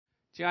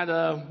亲爱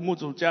的牧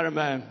主家人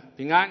们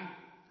平安，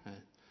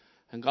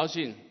很高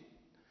兴。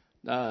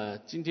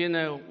今天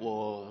呢，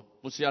我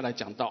不是要来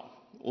讲道，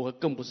我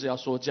更不是要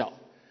说教，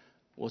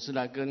我是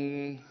来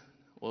跟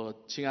我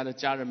亲爱的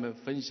家人们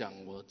分享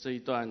我这一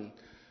段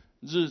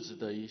日子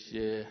的一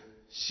些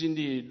心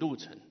历路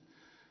程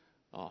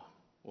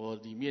我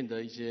里面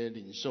的一些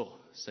领受，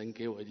神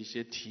给我的一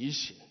些提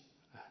醒，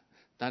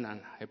当然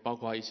还包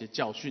括一些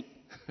教训。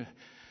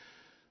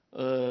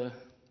1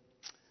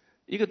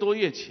个多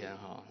月前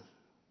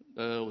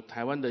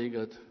台湾的一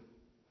个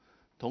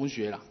同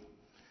学啦，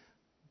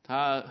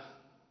他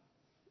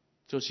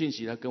就信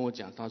息来跟我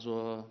讲，他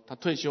说他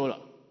退休了，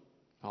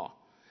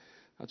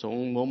他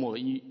从某某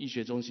医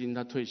学中心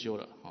他退休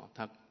了，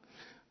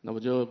那我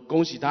就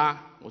恭喜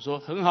他，我说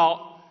很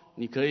好，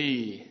你可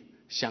以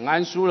享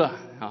安舒了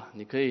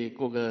你可以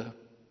过个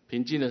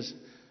平静的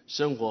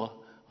生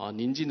活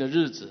宁静的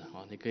日子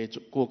你可以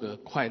过个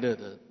快乐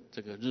的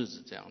这个日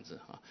子这样子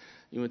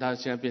因为他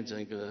现在变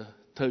成一个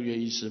特约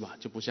医师嘛，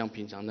就不像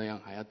平常那样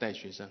还要带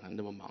学生，还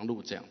那么忙碌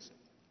这样子。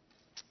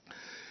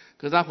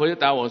可是他回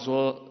答我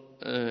说，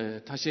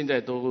他现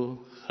在都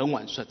很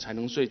晚才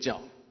能睡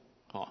觉，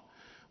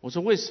我说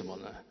为什么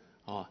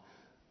呢？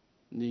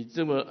你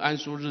这么安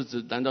舒日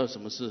子，难道什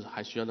么事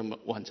还需要那么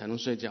晚才能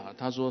睡觉？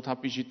他说他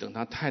必须等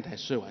他太太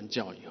睡完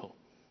觉以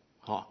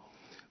后，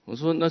我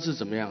说那是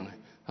怎么样呢？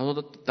他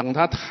说等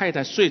他太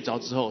太睡着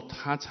之后，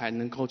他才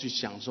能够去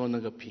享受那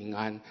个平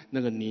安、那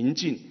个宁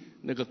静、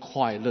那个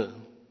快乐。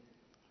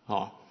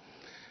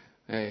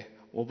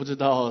我不知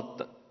道，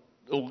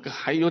我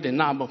还有点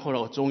纳闷，后来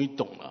我终于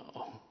懂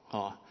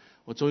了，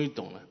我终于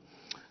懂了。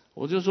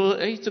我就说，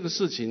这个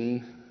事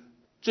情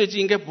最近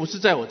应该不是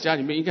在我家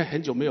里面，应该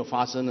很久没有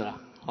发生了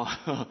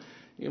啦，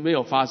应该没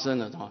有发生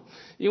了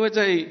因为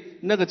在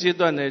那个阶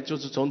段呢，就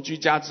是从居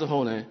家之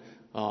后呢，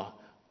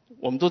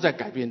我们都在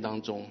改变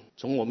当中，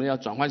从我们要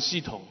转换系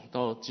统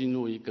到进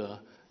入一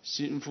个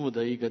心腹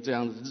的一个这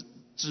样子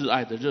挚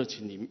爱的热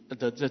情里面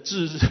的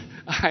挚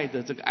爱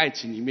的这个爱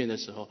情里面的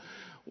时候，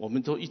我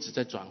们都一直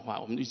在转化，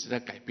我们一直在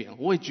改变。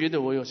我也觉得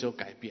我有时候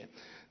改变，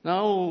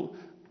然后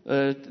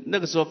那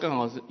个时候刚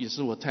好也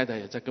是我太太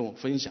也在跟我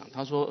分享，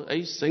她说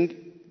神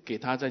给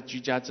她在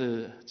居家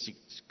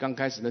刚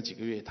开始那几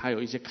个月，她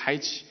有一些开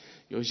启，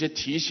有一些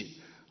提醒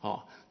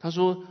她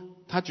说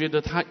她觉得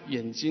她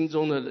眼睛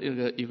中的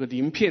一个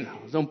鳞片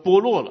好像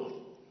剥落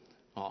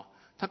了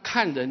她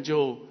看人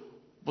就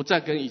不再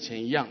跟以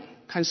前一样，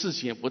看事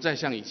情也不再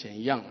像以前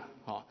一样了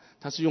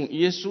他是用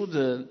耶稣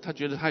的，他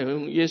觉得他有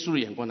用耶稣的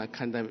眼光来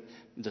看待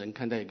人，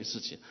看待一个事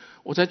情。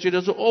我才觉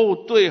得说，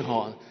对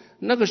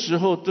那个时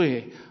候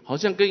对，好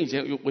像跟以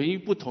前有唯一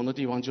不同的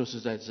地方就是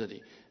在这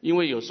里。因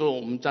为有时候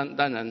我们当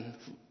然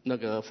那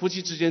个夫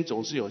妻之间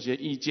总是有些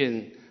意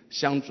见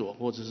相左，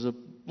或者是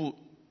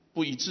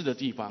不一致的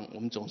地方，我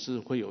们总是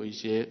会有一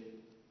些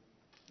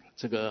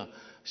这个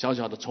小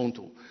小的冲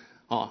突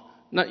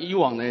那以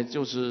往呢，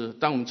就是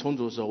当我们冲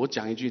突的时候，我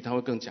讲一句，他会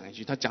更讲一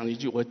句，他讲一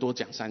句，我会多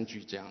讲3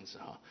句这样子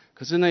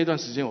可是那一段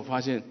时间我发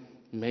现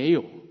没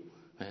有，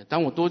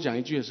当我多讲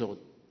一句的时候，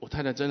我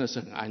太太真的是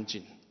很安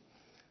静，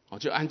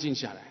就安静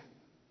下来，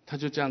她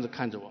就这样子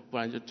看着我，不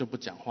然就不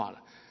讲话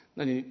了。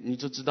那你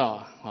就知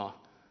道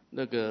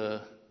那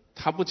个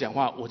她不讲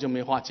话，我就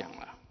没话讲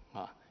了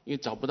因为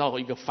找不到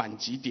一个反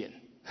击点，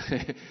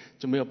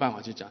就没有办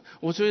法去讲。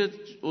我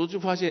就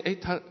发现，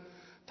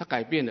她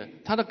改变了，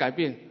她的改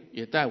变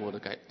也带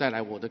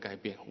来我的改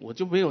变，我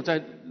就没有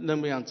在那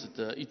么样子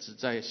的一直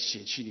在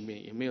血气里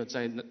面，也没有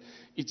在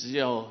一直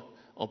要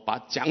把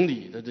讲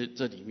理的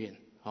这里面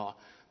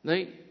那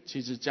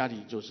其实家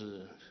里就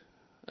是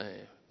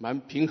蛮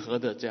平和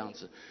的这样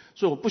子，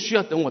所以我不需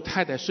要等我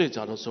太太睡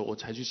着的时候我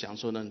才去享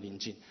受那宁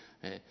静，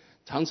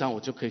常常我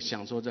就可以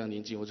享受这样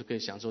宁静，我就可以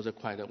享受这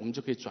快乐，我们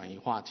就可以转移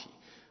话题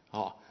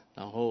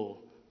然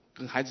后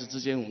跟孩子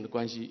之间我们的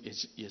关系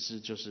也是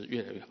就是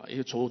越来越好，因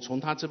为从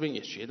他这边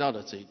也学到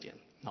了这一点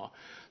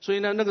所以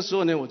呢那个时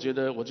候呢，我觉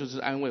得我就是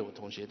安慰我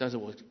同学，但是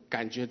我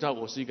感觉到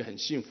我是一个很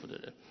幸福的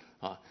人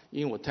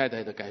因为我太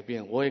太的改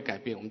变，我也改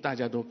变，我们大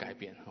家都改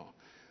变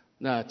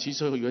那其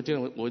实有一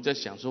天我在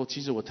想说，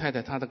其实我太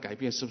太她的改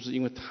变是不是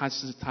因为她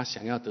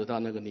想要得到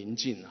那个宁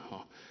静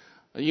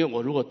因为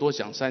我如果多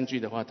讲3句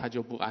的话，她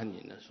就不安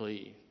宁了，所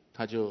以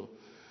她就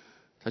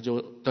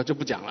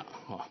不讲了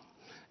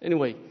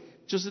Anyway，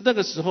 就是那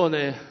个时候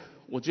呢，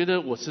我觉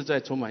得我是在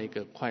充满一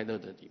个快乐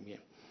的里面，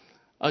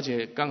而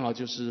且刚好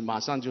就是马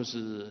上就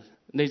是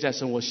内在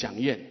生活响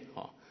应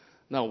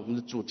那我们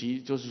的主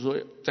题就是说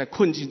在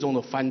困境中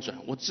的翻转，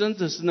我真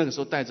的是那个时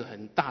候带着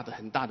很大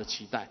的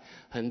期待，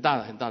很大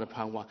的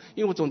盼望，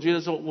因为我总觉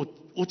得说我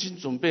已经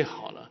准备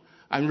好了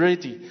 ，I'm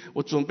ready，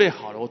 我准备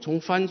好了，我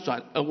从翻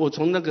转我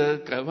从那个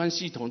改换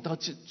系统到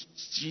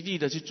极力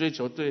的去追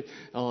求对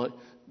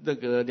那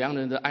个良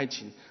人的爱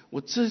情，我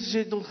这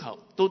些都好，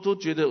都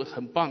觉得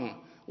很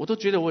棒，我都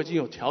觉得我已经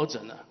有调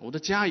整了，我的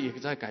家也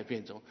在改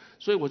变中，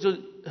所以我就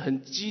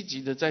很积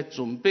极的在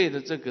准备的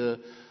这个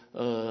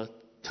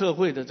特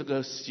会的这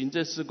个行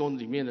政事工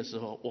里面的时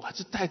候，我还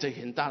是带着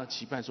很大的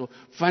期盼说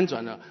翻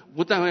转了，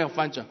不但要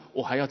翻转，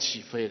我还要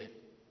起飞了。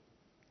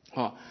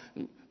啊，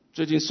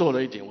最近瘦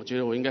了一点，我觉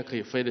得我应该可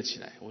以飞得起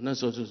来。我那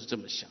时候就是这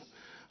么想，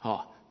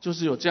啊，就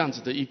是有这样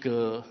子的一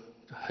个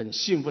很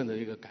兴奋的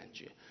一个感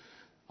觉。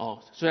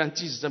虽然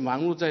即使在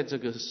忙碌在这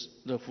个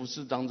的服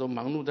事当中，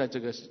忙碌在这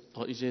个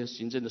一些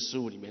行政的事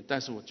务里面，但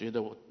是我觉得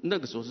我那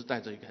个时候是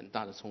带着一个很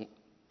大的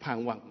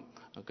盼望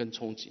跟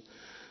憧憬。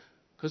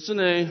可是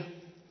呢，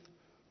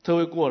特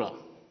会过了，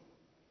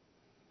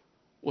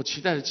我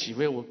期待的起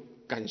飞我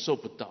感受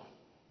不到，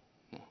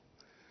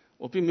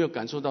我并没有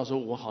感受到说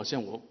我好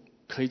像我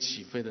可以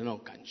起飞的那种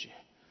感觉，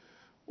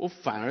我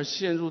反而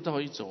陷入到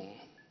一种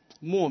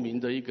莫名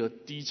的一个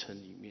低沉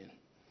里面，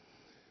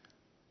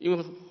因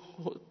为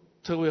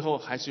特会后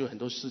还是有很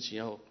多事情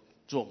要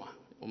做嘛，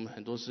我们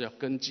很多事要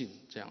跟进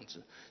这样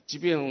子。即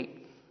便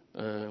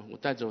我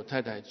带着我太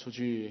太出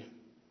去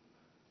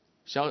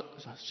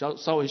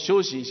稍微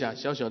休息一下，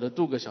小小的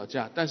度个小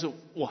假，但是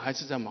我还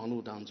是在忙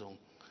碌当中，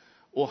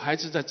我还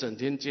是在整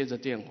天接着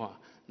电话，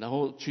然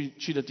后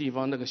去的地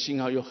方那个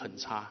信号又很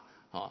差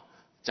啊，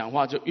讲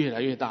话就越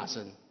来越大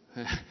声，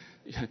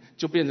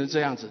就变成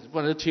这样子，不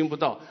然就听不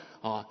到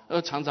啊。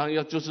常常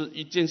要就是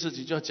一件事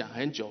情就要讲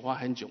很久，花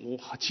很久。我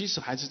其实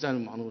还是在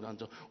忙碌当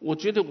中，我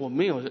觉得我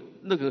没有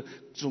那个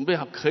准备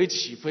好可以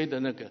起飞的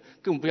那个，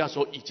更不要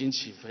说已经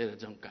起飞了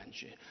这种感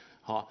觉。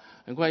好，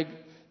很快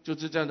就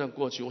是这样的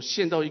过去，我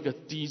陷到一个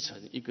低沉、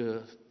一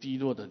个低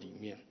落的里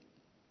面，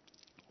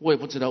我也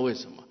不知道为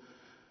什么。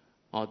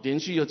连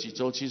续有几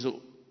周，其实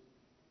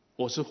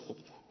我是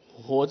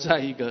活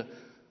在一个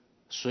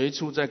随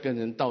处在跟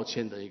人道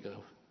歉的一个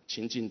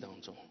情境当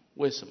中。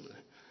为什么呢？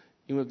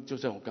因为就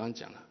像我刚刚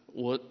讲了，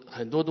我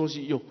很多东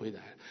西又回来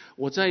了。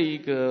我在一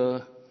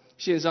个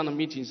线上的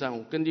meeting 上，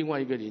我跟另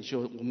外一个领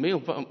袖，我没有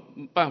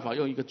办法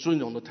用一个尊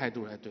荣的态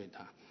度来对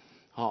他。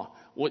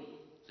我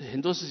很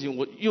多事情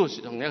我又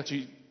想要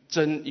去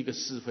争一个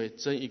是非，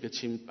争一个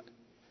清白，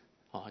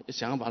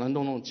想要把它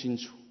弄清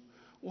楚。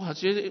哇，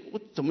觉得我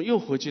怎么又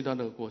回去到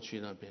那个过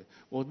去那边？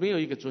我没有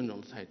一个尊荣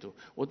的态度。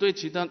我对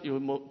其他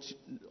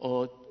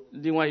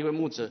另外一位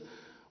牧者，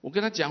我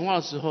跟他讲话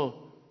的时候，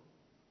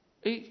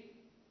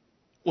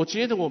我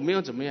觉得我没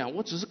有怎么样，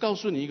我只是告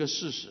诉你一个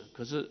事实。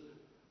可是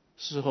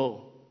事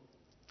后，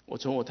我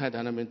从我太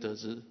太那边得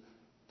知，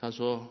她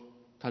说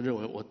她认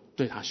为我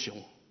对她凶。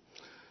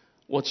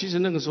我其实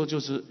那个时候就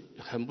是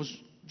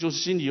就是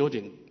心里有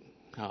点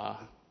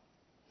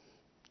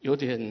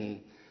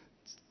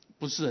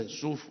不是很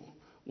舒服。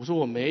我说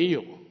我没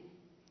有，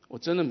我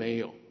真的没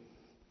有。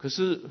可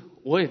是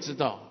我也知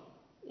道，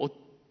我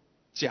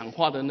讲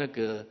话的那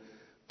个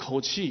口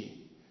气，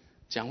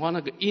讲话那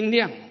个音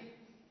量，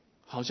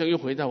好像又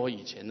回到我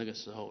以前那个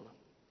时候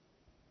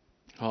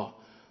了。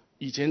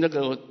以前那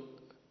个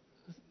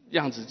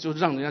样子就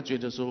让人家觉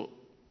得说，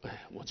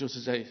我就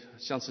是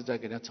像是在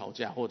跟人家吵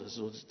架，或者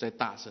说是在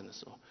大声的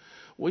时候。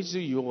我一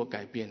直以为我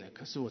改变了，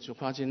可是我就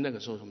发现那个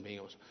时候没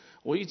有。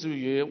我一直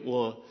以为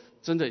我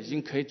真的已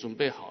经可以准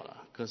备好了，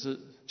可是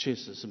确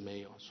实是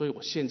没有。所以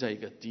我陷在一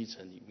个低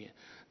沉里面。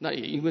那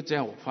也因为这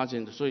样，我发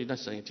现，所以那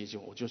神也提醒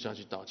我，我就是要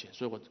去道歉。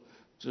所以我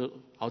就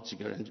好几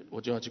个人，我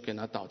就要去跟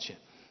他道歉，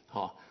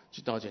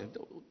去道歉，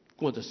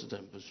过得实在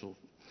很不舒服。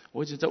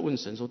我一直在问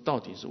神说，到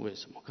底是为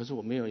什么？可是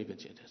我没有一个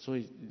解答。所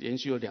以连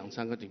续有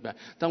2-3个礼拜，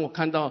当我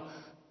看到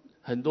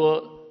很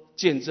多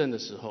见证的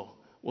时候，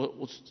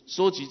我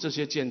收集这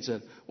些见证，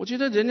我觉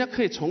得人家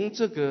可以从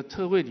这个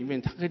特会里面，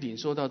他可以领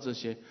受到这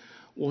些，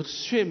我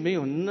却没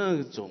有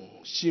那种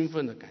兴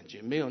奋的感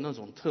觉，没有那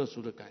种特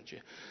殊的感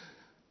觉。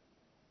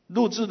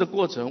录制的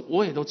过程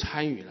我也都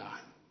参与了，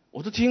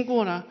我都听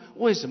过了，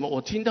为什么我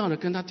听到的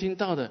跟他听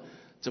到的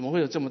怎么会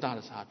有这么大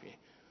的差别？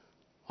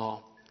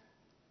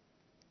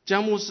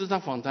江牧师他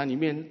访谈里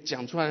面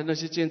讲出来的那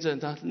些见证，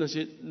他那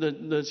些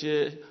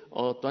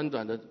短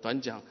短的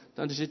短讲，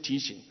他那些提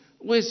醒，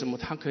为什么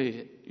他可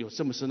以有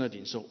这么深的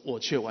领受，我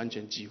却完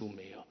全几乎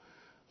没有？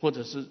或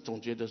者是总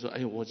觉得说，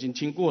我已经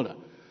听过了，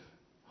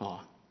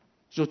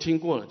就听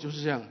过了，就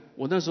是这样。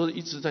我那时候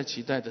一直在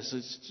期待的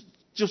是，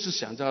就是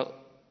想到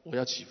我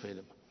要起飞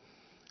了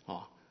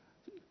嘛，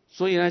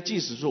所以呢，即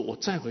使说我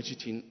再回去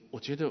听，我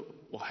觉得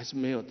我还是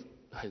没有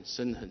很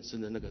深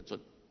的那个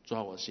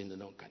抓我心的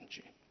那种感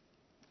觉。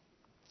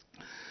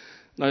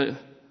那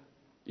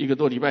1个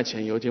多礼拜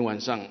前，有一天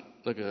晚上，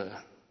那个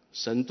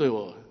神对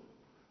我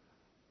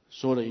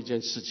说了一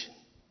件事情，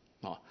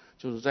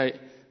就是在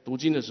读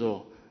经的时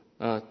候，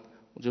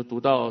我就读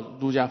到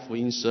路加福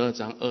音12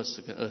章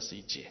20跟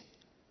21节。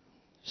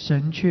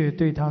神却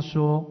对他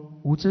说：“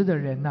无知的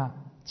人啊，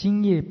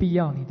今夜必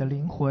要你的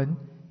灵魂，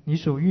你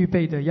所预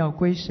备的要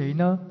归谁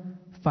呢？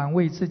凡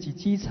为自己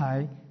积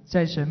财，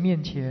在神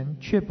面前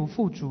却不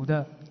富足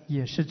的，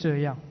也是这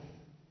样。”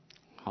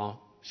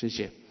好，谢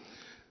谢。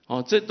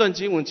这段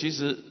经文其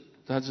实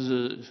他就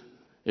是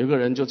有个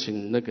人就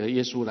请那个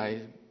耶稣来，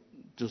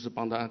就是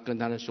帮他跟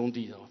他的兄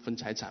弟分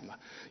财产嘛。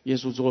耶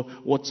稣说：“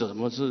我怎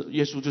么是？”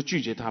耶稣就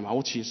拒绝他嘛。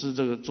我岂是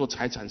这个做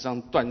财产上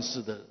断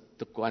事的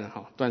官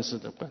断事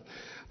的官？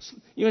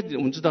因为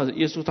我们知道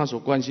耶稣他所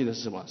关心的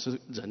是什么？是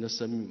人的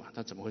生命嘛，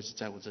他怎么会是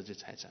在乎这些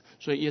财产？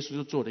所以耶稣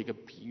就做了一个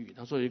比喻，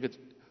他说有一个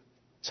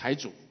财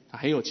主，他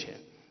很有钱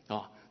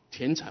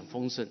田产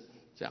丰盛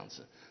这样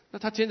子。那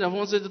他田产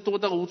丰盛就多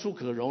到无处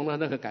可容了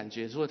那个感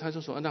觉，所以他就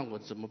说，那我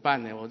怎么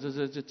办呢？我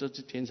这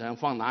田产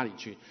放哪里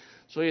去？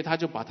所以他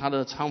就把他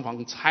的仓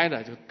房拆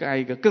了，就盖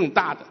一个更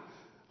大的，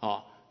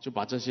就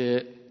把这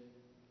些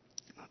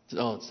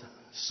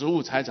食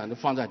物财产都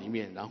放在里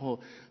面，然后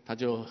他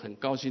就很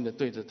高兴的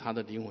对着他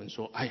的灵魂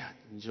说：哎呀，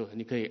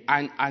你可以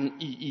安安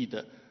逸逸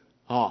的，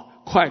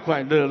快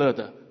快乐乐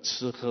的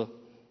吃喝，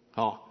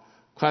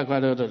快快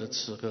乐乐的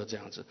吃喝这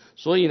样子。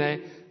所以呢，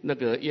那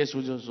个耶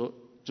稣就是说，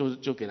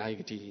就给他一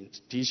个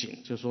提醒，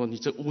就是说你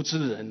这无知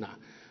的人呐，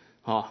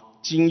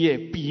今夜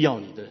必要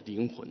你的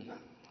灵魂呐，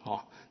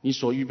你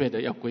所预备的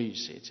要归于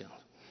谁？这样。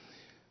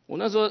我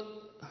那时候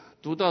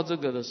读到这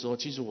个的时候，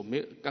其实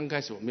刚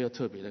开始我没有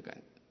特别的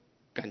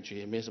感觉，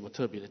也没什么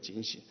特别的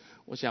警醒。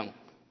我想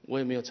我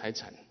也没有财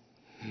产，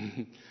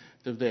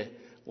对不对？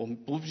我们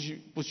不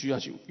需要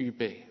去预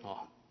备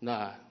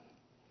那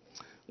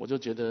我就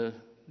觉得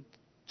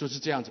就是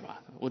这样子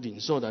吧。我领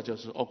受的就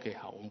是 OK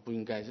好，我们不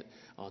应该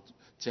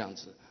这样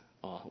子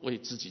为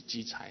自己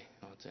积财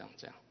这样。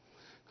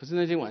可是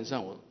那天晚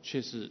上我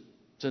确实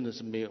真的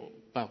是没有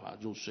办法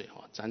入睡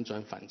辗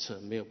转反侧，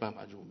没有办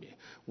法入眠。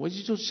我一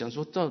直就想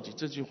说，到底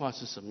这句话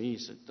是什么意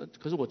思？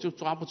可是我就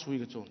抓不出一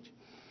个重点，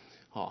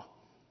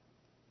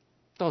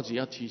到底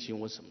要提醒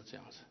我什么这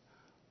样子？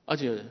而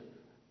且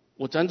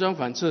我辗转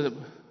反侧，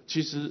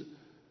其实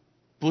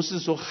不是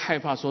说害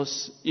怕说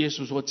耶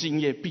稣说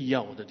今夜必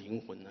要我的灵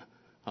魂呢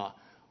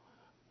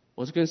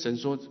我是跟神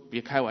说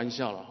别开玩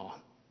笑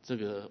了这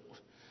个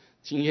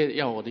今夜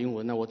要我灵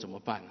魂，那我怎么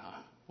办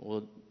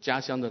我家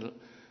乡的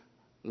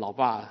老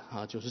爸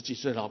90几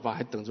岁的老爸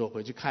还等着我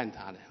回去看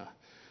他呢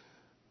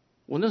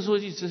我那时候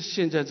一直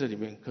陷在这里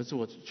面，可是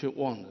我却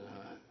忘了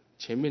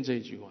前面这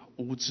一句话：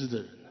无知的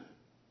人，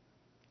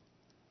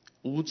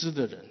无知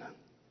的人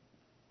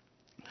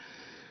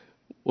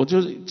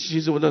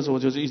其实我那时候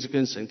就是一直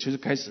跟神，就是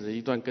开始了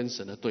一段跟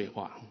神的对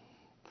话。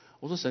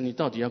我说神，你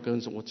到底要跟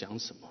我讲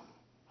什么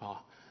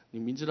你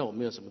明知道我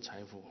没有什么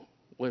财富，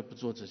我也不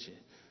做这些。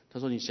他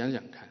说你想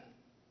想看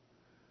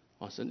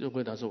神就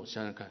回答说我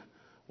想想看。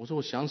我说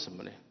我想什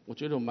么呢？我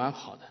觉得我蛮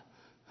好的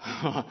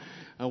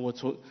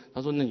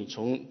他说那你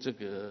从这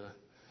个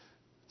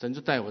神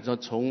就带我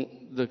从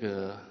这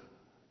个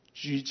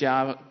居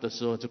家的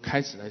时候就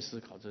开始来思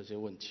考这些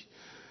问题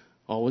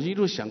我一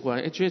路想过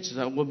来，确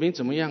实我没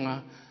怎么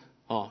样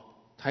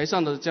台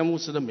上的江牧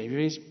师的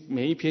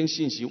每一篇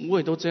信息，我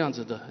也都这样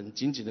子的，很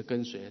紧紧的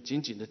跟随，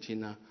紧紧的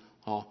听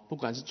不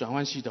管是转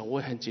换系统，我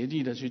也很竭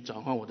力的去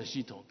转换我的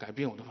系统，改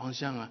变我的方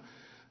向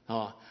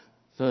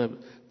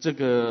这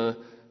个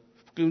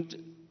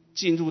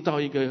进入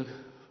到一个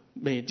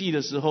美地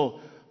的时候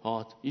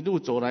一路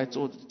走来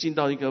进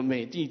到一个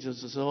美地的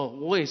时候，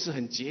我也是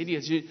很竭力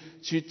的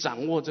去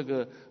掌握这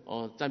个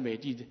在美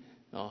地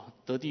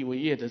得地为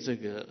业的这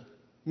个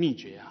秘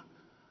诀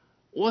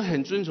我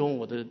很遵从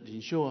我的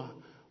领袖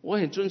我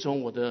很遵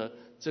从我的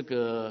这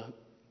个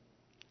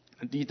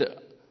leader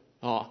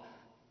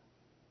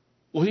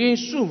我愿意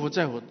顺服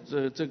在我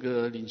的这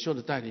个领袖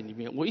的带领里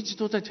面，我一直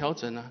都在调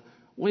整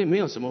我也没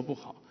有什么不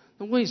好。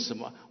那为什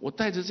么我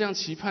带着这样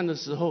期盼的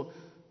时候，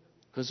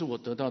可是我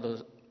得到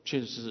的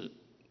却是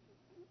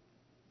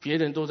别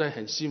人都在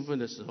很兴奋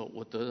的时候，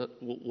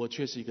我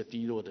却是一个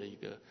低落的一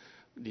个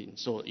领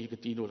受，一个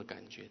低落的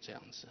感觉这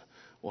样子，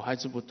我还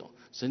是不懂。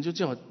神就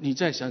叫我你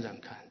再想想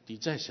看，你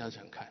再想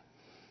想看。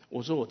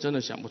我说我真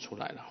的想不出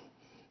来了。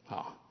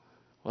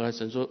后来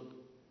神说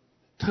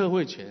特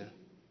会前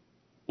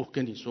我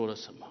跟你说了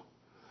什么？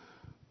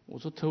我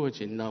说特会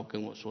前你要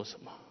跟我说什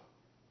么？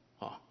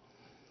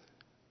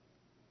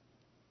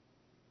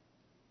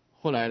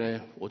后来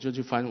呢，我就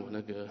去翻我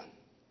那个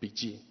笔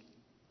记，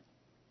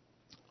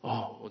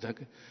我才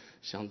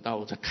想到，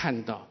我才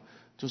看到，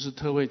就是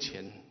特会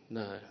前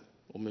那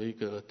我们一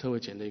个特会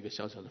前的一个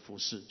小小的服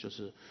事，就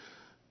是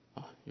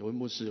有位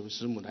牧师有位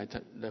师母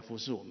来服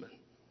侍我们，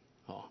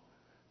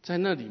在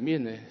那里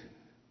面呢，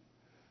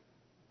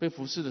被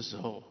服侍的时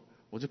候，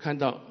我就看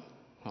到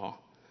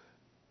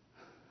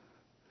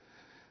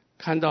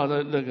看到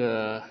了那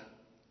个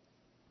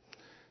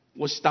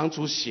我当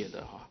初写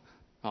的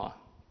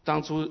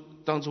当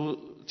初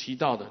提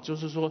到的，就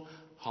是说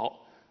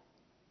好，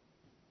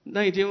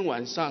那一天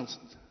晚上，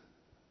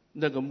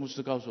那个牧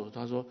师告诉我，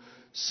他说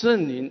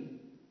圣灵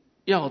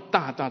要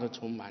大大的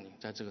充满你，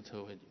在这个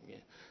特会里面，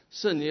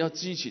圣灵要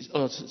激起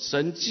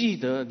神记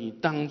得你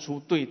当初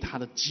对他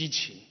的激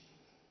情，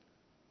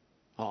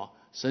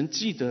神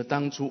记得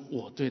当初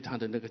我对他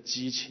的那个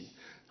激情，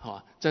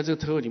在这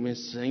个特会里面，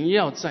神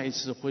要再一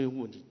次恢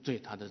复你对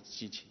他的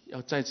激情，要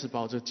再次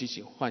把我这个激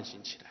情唤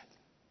醒起来。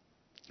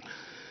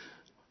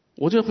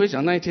我就回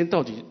想那一天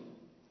到底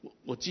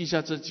我记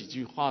下这几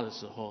句话的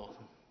时候，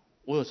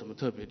我有什么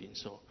特别领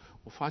受？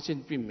我发现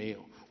并没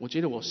有。我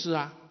觉得我是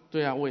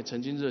对我也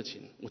曾经热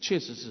情，我确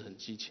实是很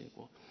激情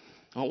过。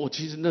然后我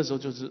其实那时候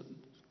就是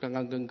刚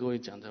刚跟各位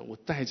讲的，我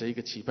带着一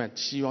个期盼，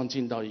希望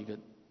进到一个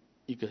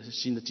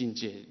新的境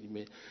界里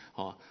面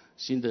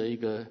新的一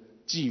个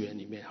纪元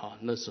里面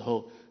那时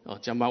候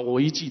讲吧，我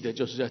唯一记得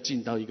就是要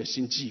进到一个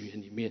新纪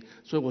元里面，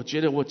所以我觉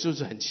得我就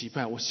是很期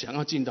盼，我想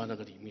要进到那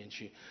个里面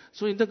去。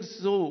所以那个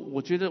时候，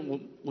我觉得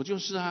我就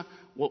是啊，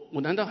我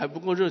难道还不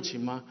够热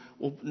情吗？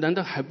我难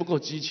道还不够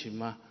激情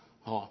吗？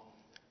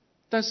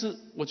但是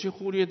我却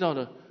忽略到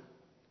了，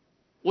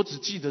我只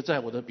记得在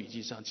我的笔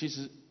记上，其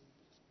实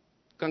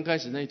刚开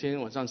始那一天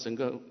晚上，神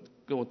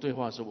跟我对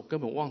话的时候，我根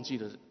本忘记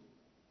了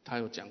他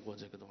有讲过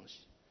这个东西。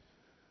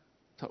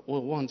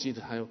我忘记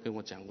了他有跟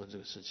我讲过这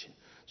个事情，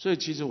所以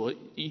其实我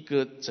一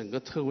个整个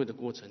特会的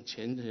过程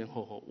前前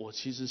后后，我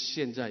其实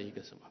陷在一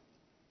个什么，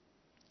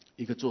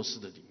一个做事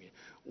的里面，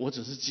我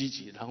只是积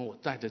极，然后我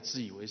带着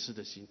自以为是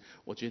的心，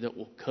我觉得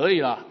我可以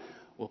了，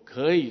我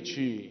可以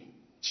去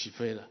起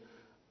飞了，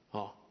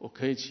我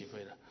可以起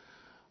飞了，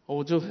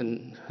我就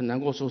很难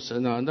过说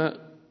神啊，那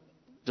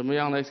怎么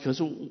样呢？可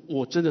是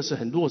我真的是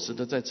很落实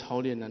的在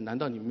操练呢，难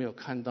道你没有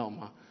看到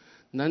吗？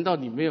难道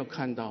你没有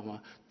看到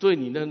吗？对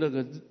你的那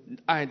个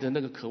爱的那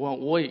个渴望，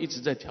我也一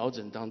直在调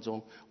整当中，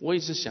我也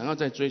是想要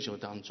在追求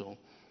当中，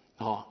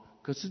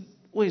可是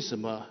为什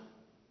么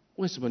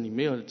你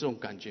没有这种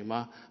感觉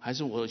吗？还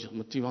是我有什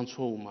么地方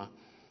错误吗？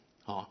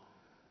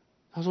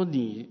他说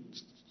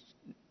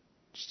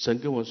神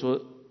跟我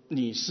说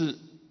你是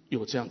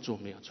有这样做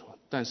没有错，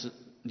但是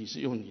你是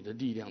用你的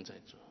力量在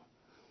做。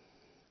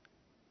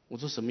我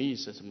说什么意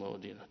思？什么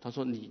力量？他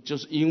说你就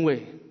是因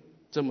为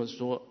这么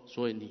说，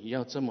所以你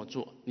要这么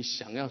做，你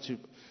想要去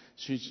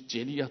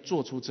竭力要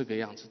做出这个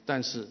样子，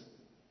但是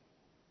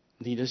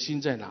你的心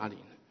在哪里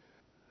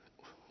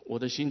呢？我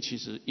的心其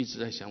实一直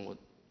在想我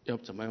要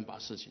怎么样把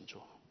事情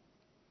做好。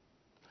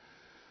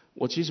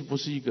我其实不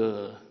是一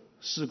个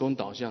事工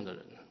导向的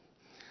人，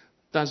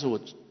但是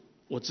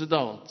我知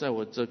道在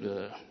我这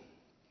个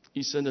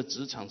一生的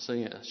职场生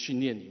涯训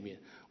练里面，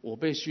我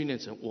被训练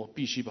成我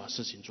必须把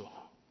事情做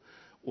好，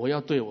我要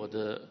对我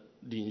的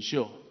领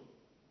袖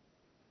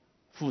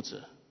负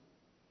责，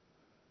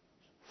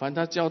凡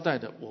他交代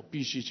的，我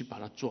必须去把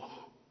它做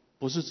好，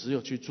不是只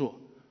有去做，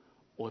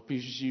我必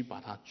须去把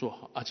它做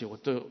好，而且我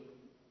对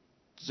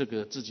这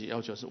个自己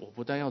要求是，我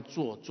不但要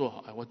做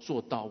好，还要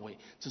做到位，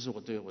这是我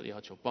对我的要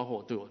求，包括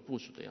我对我部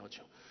属的要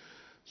求。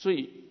所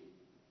以，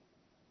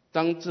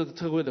当这个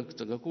特会的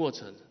整个过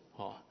程，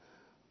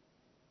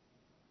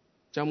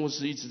江牧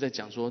师一直在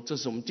讲说，这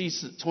是我们第一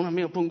次，从来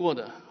没有碰过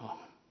的，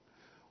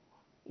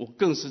我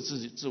更是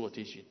自我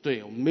提醒，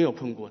对，我们没有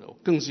碰过的，我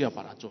更是要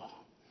把它做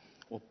好，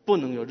我不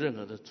能有任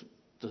何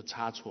的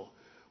差错，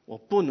我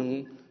不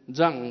能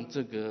让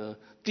这个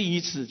第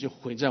一次就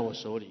毁在我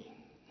手里，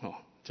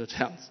就这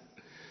样子。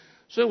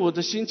所以我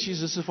的心其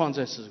实是放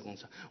在事工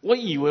上，我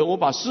以为我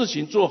把事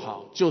情做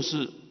好就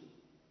是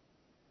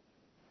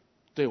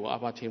对我阿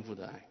爸天父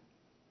的爱，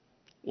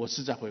我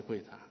是在回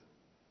馈他。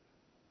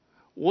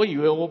我以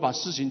为我把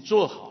事情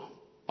做好，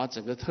把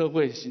整个特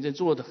会行政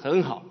做得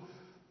很好，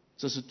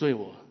这是对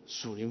我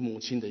属灵母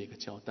亲的一个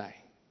交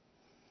代。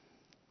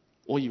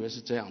我以为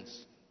是这样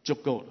子就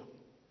够了，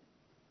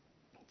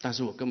但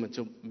是我根本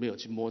就没有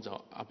去摸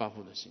着阿爸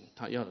父的心，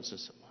他要的是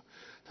什么？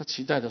他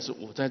期待的是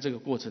我在这个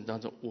过程当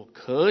中，我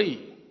可以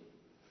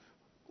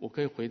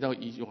回到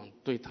以往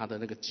对他的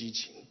那个激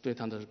情，对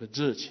他的那个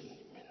热情里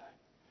面来。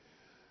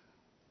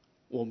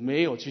我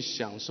没有去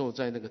享受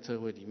在那个特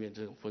会里面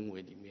这种氛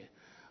围里面，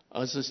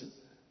而是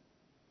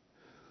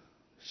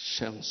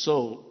享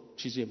受，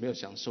其实也没有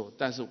享受，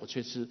但是我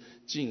却是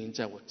经营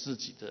在我自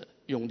己的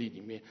用力里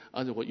面，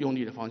而且我用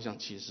力的方向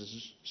其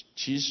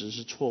实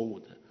是错误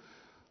的。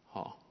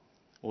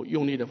我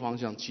用力的方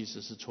向其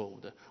实是错误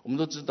的。我们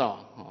都知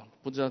道，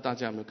不知道大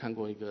家有没有看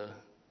过一个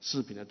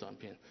视频的短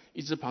片，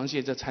一只螃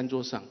蟹在餐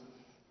桌上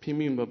拼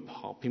命的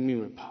跑，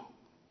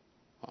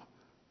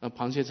那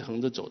螃蟹是横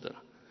着走的，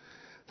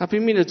它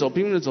拼命的走，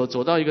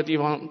走到一个地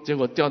方，结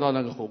果掉到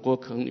那个火锅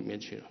坑里面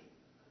去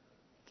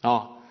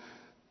了。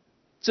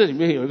这里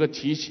面有一个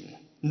提醒，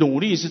努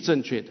力是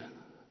正确的，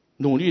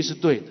努力是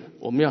对的，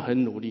我们要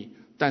很努力，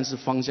但是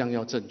方向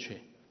要正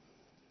确，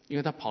因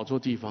为他跑错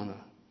地方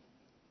了。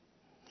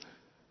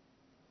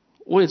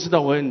我也知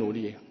道我很努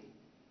力，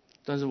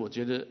但是我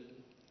觉得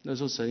那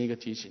时候神一个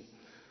提醒，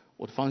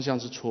我的方向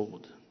是错误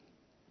的，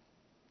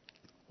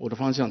我的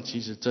方向其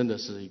实真的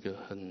是一个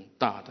很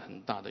大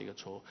的一个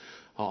错误。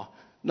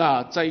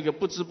那在一个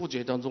不知不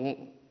觉当中，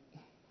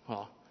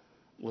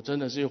我真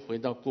的是又回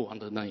到过往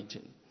的那一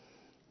天。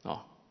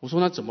我说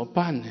那怎么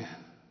办呢？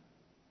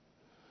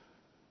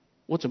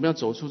我怎么样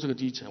走出这个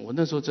低沉？我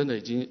那时候真的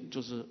已经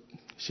就是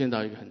陷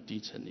到一个很低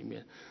沉里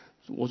面。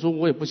我说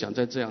我也不想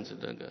再这样子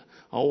的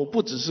我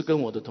不只是跟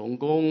我的同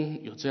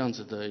工有这样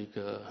子的一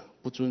个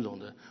不尊荣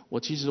的，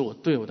其实我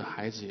对我的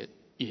孩子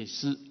也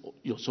是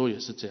有时候也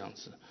是这样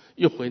子，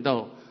又回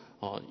到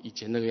以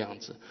前那个样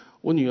子。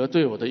我女儿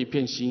对我的一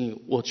片心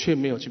意，我却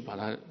没有去把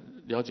它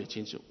了解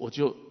清楚，我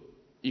就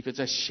一个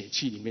在血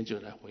气里面就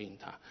来回应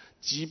她，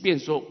即便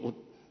说我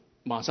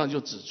马上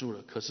就止住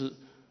了，可是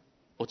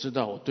我知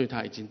道我对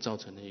她已经造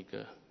成了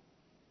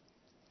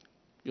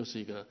又是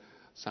一个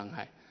伤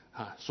害。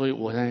所以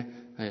我呢，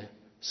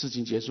事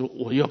情结束，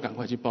我又赶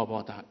快去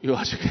抱她，又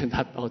要去跟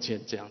她道歉，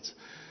这样子。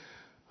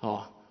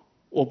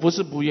我不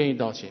是不愿意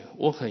道歉，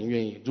我很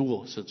愿意。如果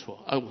我是错，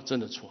我真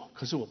的错，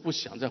可是我不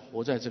想再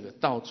活在这个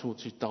到处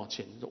去道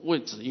歉的位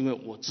置，因为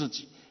我自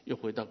己又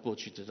回到过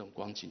去这种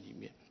光景里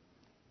面。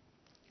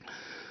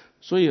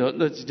所以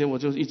那几天我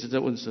就一直在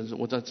问神说，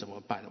我怎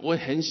么办？我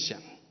也很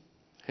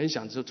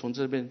想就从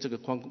这边这个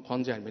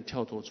框架里面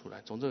跳脱出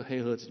来，从这个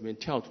黑盒子里面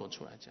跳脱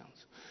出来这样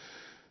子。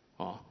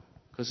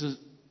可是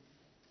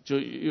就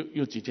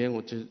又几天，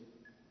我就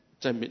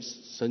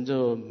神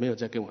就没有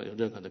再跟我有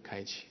任何的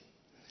开启。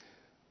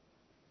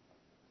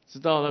直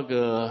到那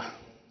个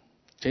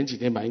前几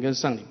天吧，应该是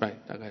上礼拜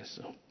大概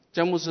是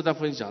江牧师他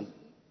分享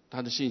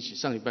他的信息，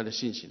上礼拜的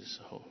信息的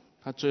时候，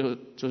他最后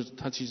就是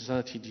其实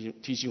他在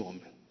提醒我们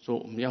说，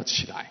我们要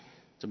起来，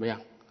怎么样？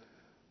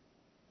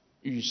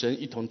与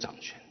神一同掌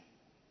权，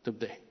对不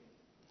对？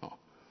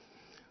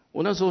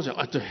我那时候想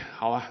对，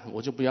好啊，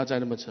我就不要再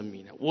那么沉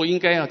迷了，我应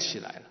该要起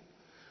来了，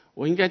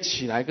我应该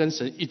起来跟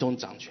神一同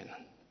掌权了。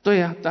对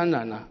呀，当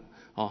然了，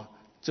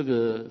这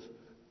个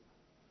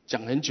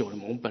讲很久了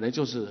嘛，我们本来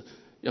就是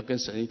要跟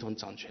神一同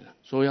掌权了，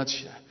所以要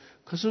起来。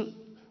可是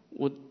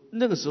我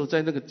那个时候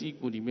在那个低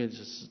谷里面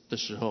的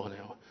时候呢，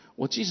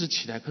我即使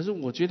起来，可是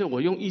我觉得我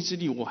用意志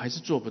力我还是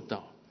做不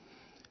到，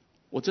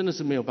我真的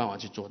是没有办法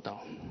去做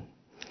到。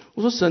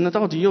我说神呢，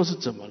到底又是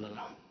怎么了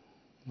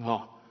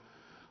啦？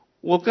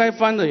我该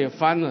翻的也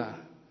翻了，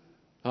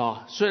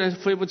虽然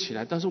飞不起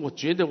来，但是我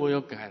觉得我有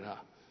改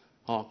了，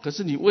可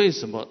是你为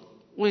什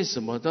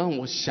么当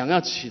我想要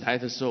起来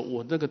的时候，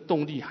我那个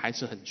动力还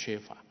是很缺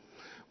乏？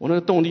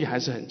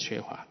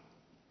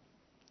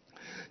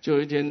就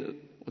有一天，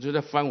我就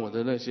在翻我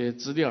的那些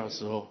资料的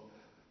时候，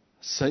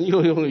神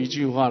又用一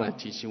句话来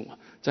提醒我，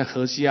在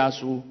何西阿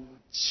书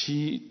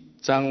7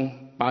章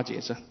8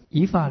节上，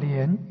以法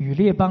莲与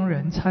列邦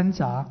人掺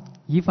杂，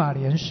以法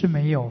莲是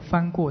没有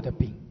翻过的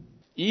饼。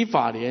以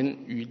法莲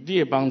与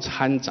列邦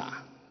掺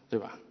杂，对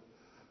吧？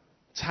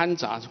掺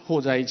杂和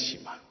在一起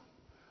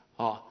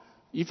嘛，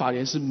以法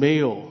莲是没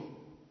有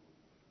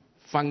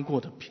翻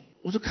过的饼。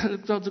我就看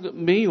到这个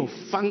没有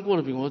翻过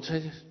的饼，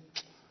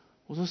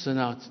我说神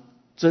啊，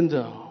真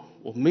的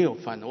我没有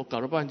翻，我搞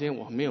了半天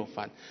我没有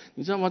翻，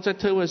你知道吗？在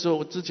特会的时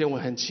候，之前我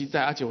很期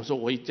待，而且我说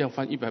我一定要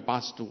翻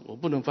180度，我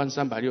不能翻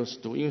360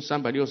度，因为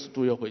360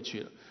度又回去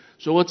了，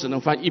所以我只能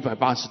翻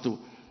180度。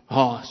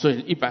所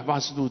以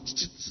180度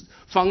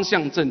方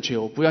向正确，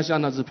我不要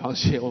像那只螃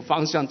蟹，我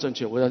方向正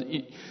确，我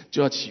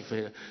就要起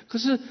飞了。可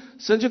是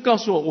神就告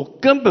诉我，我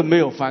根本没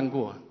有翻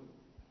过，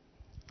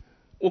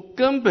我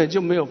根本就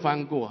没有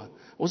翻过，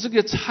我是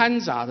个掺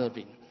杂的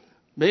饼，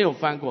没有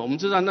翻过。我们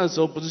知道那时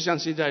候不是像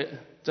现在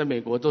在美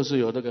国都是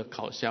有那个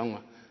烤箱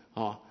嘛，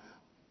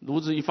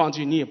炉子一放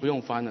进去你也不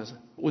用翻了，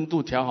温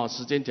度调好，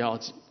时间调好，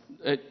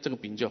这个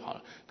饼就好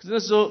了。可是那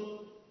时候，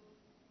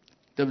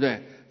对不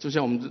对？就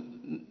像我们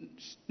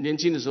年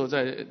轻的时候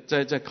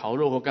在烤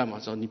肉或干嘛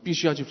的时候，你必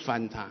须要去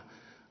翻它，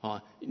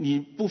你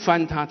不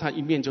翻它，它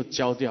一面就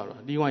焦掉了，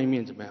另外一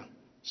面怎么样？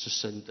是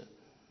生的，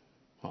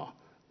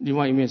另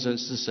外一面是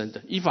生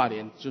的。以法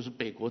莲就是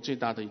北国最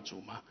大的一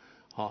族嘛，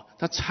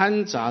它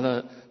掺杂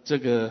了这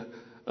个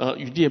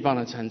与列邦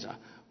的掺杂。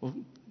我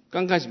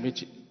刚开始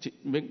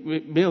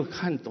没有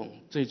看懂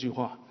这句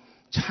话。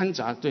掺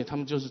杂，对，他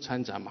们就是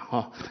掺杂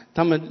嘛，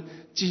他们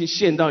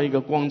陷到一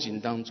个光景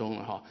当中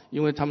了，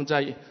因为他们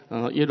在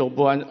耶罗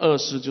波安2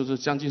世就是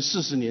将近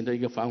40年的一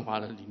个繁华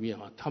的里面，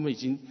他们已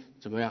经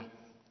怎么样？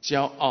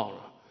骄傲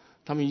了，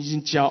他们已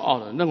经骄傲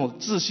了，那种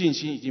自信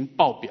心已经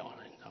爆表了，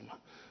你知道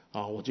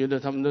吗？我觉得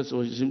他们那时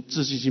候已经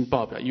自信心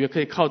爆表，以为可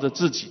以靠着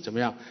自己怎么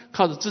样？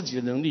靠着自己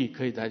的能力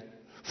可以来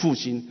复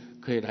兴，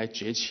可以来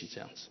崛起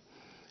这样子。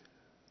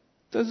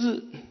但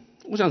是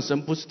我想神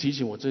不是提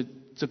醒我这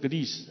个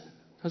历史。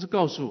他是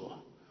告诉我，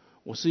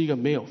我是一个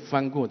没有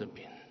翻过的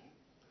饼，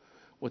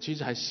我其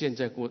实还陷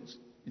在过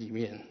里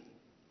面，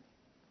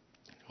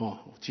我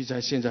其实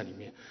还陷在里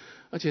面，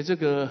而且这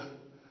个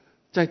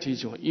再提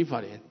醒我，以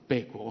法莲、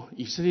北国、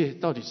以色列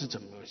到底是怎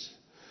么回事？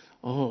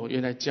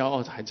原来骄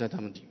傲还在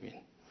他们里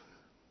面，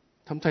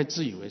他们太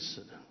自以为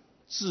是了，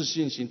自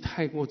信心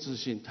太过自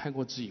信，太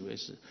过自以为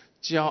是，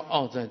骄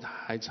傲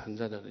还藏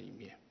在那里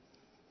面。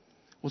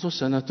我说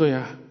神啊，对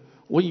啊，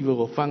我以为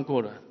我翻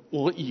过了。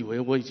我以为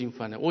我已经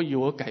翻了，我以为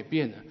我改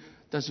变了，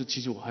但是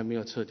其实我还没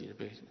有彻底的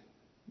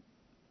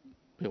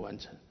被完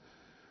成，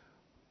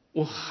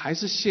我还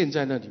是陷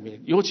在那里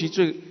面。尤其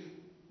最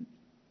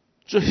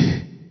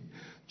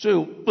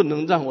不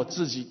能让我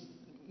自己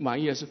满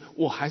意的是，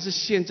我还是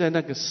陷在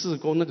那个事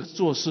工、那个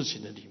做事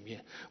情的里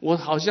面。我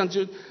好像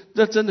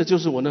那真的就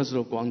是我那时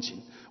候的光景。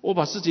我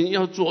把事情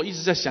要做，一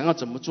直在想要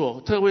怎么做。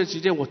特会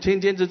期间，我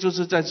天天就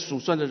是在数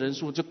算的人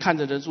数，就看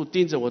着人数，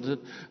盯着我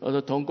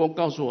的同工，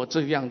告诉我这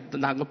样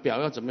哪个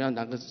表要怎么样，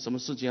哪个什么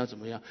事情要怎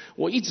么样。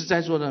我一直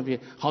在做那边，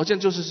好像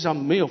就是像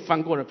没有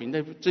翻过的饼，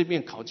这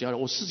边烤焦了。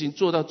我事情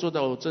做到，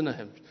我真的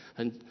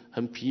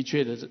很疲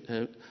倦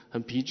的，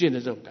很疲倦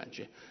的这种感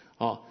觉，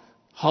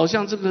好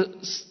像这个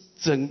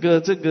整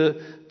个这个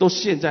都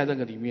陷在那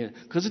个里面。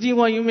可是另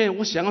外一面，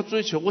我想要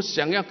追求，我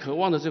想要渴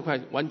望的这块，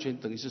完全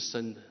等于是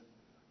生的。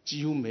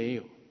几乎没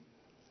有，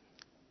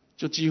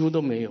就几乎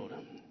都没有了。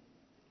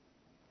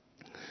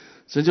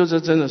神就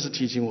真的是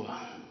提醒我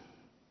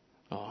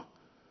啊，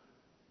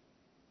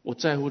我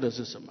在乎的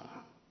是什么？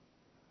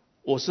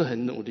我是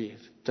很努力，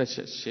在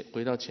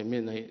回到前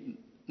面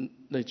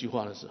那句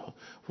话的时候，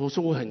我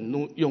说我很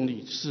用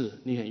力，是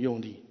你很用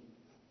力，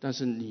但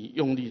是你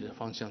用力的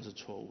方向是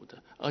错误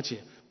的，而且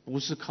不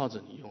是靠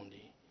着你用力，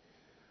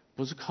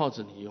不是靠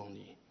着你用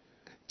力。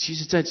其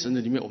实，在神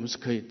的里面，我们是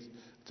可以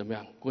怎么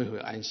样归回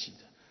安息的，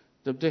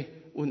对不对？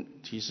问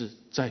题是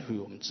在乎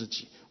我们自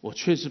己，我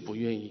确实不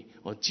愿意，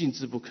我禁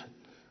之不肯，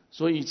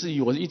所以以至于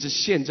我一直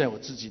陷在我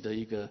自己的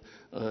一个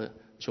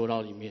囚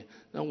牢里面。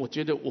那我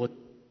觉得我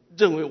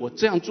认为我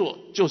这样做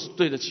就是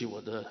对得起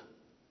我的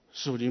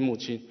属灵母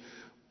亲，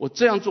我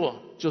这样做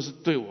就是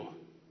对我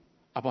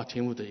阿爸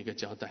天父的一个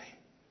交代。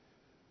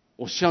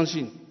我相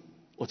信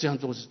我这样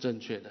做是正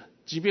确的，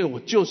即便我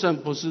就算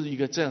不是一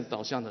个这样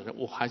导向的人，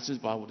我还是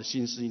把我的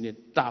心思意念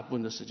大部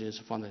分的时间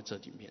是放在这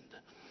里面的。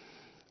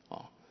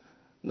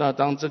那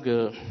当这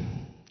个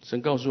神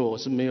告诉我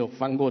是没有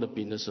翻过的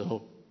饼的时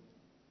候，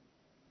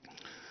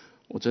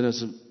我真的是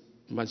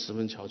十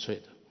分憔悴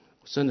的，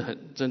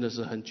真的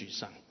是很沮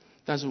丧。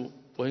但是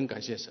我很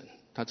感谢神，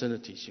他真的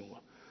提醒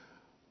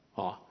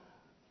我，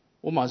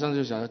我马上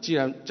就想到，既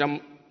然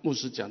江牧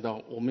师讲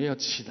到我们要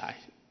起来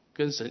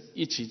跟神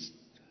一起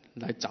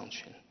来掌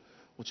权，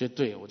我觉得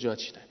对，我就要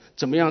起来。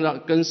怎么样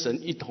让跟神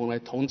一同来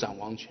同掌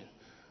王权？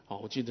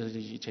我记得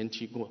以前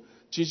提过，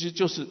其实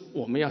就是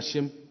我们要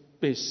先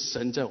被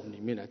神在我们里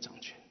面来掌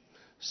权，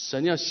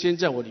神要先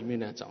在我里面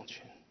来掌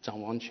权，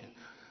掌王权，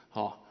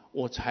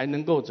我才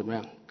能够怎么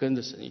样跟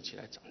着神一起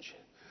来掌权。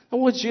那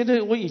我觉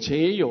得我以前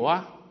也有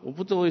啊，我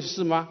不都会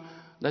是吗？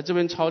来这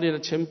边操练的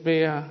谦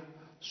卑啊、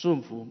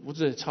顺服，不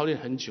是也操练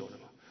很久了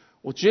吗？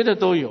我觉得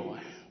都有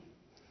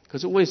可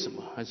是为什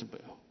么还是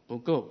不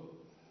够？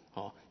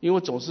因为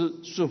我总是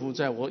顺服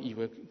在我以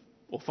为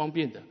我方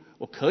便的、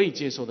我可以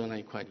接受的那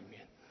一块里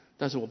面，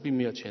但是我并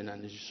没有全然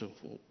的去顺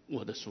服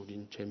我的属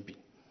灵权柄，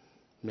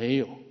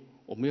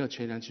我没有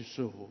全然去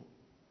顺服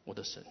我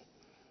的神，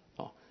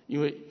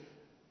因为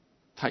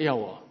他要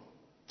我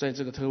在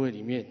这个特会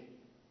里面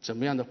怎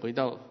么样的回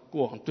到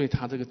过往对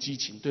他这个激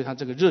情、对他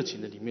这个热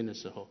情的里面的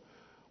时候，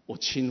我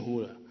轻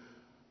忽了，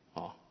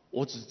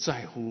我只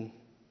在乎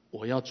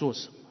我要做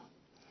什么，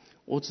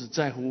我只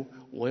在乎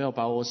我要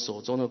把我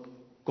手中的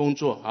工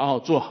作好好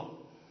做好，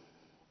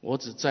我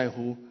只在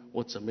乎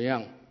我怎么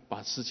样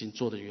把事情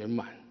做得圆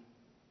满。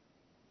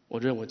我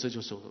认为这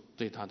就是我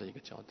对他的一个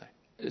交代。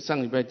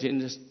上礼拜天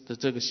的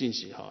这个信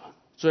息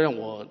虽然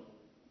我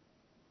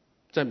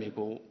在美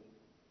国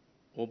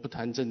我不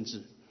谈政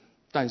治，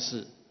但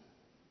是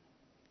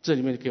这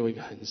里面给我一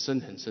个很深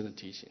很深的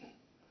提醒，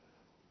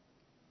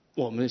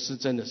我们是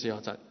真的是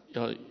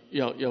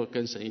要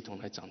跟神一同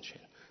来掌权，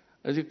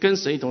而且跟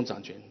神一同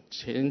掌权，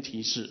前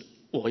提是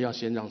我要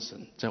先让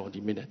神在我里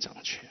面来掌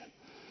权。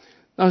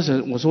那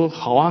神，我说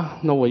好啊，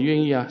那我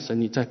愿意啊，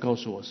神你再告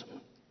诉我什么？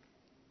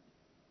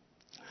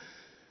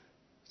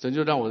神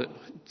就让我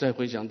再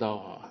回想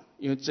到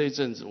因为这一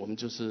阵子我们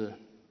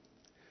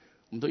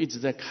都一直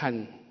在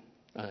看，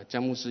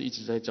江牧师一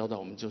直在教导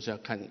我们，就是要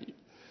看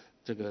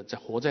这个在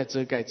活在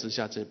遮盖之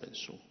下这本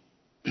书。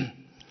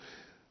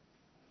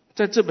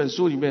在这本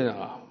书里面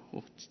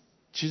我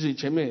其实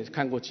前面也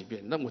看过几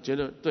遍，那我觉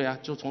得对啊，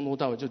就从头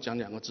到尾就讲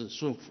2个字，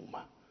顺服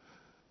嘛，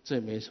这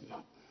也没什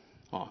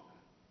么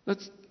那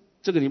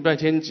这个礼拜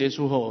天结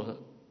束后，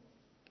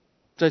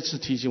再次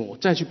提醒我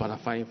再去把它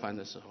翻一翻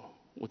的时候，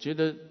我觉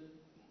得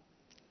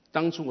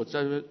当初我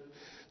在这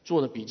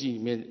做的笔记里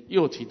面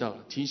又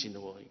提醒了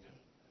我一个，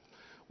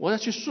我要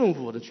去顺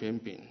服我的权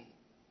柄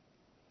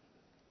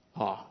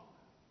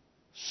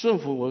顺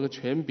服我的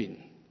权柄，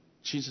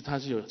其实它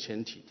是有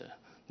前提的，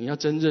你要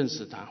真认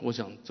识它。我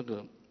想这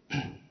个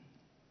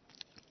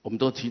我们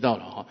都提到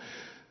了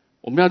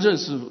我们要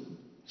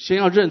先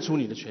要认出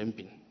你的权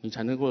柄，你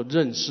才能够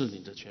认识你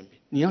的权柄。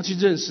你要去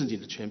认识你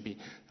的权柄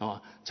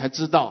才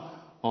知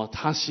道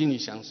他心里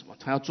想什么，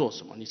他要做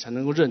什么，你才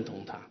能够认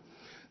同他。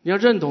你要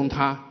认同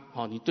他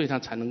你对他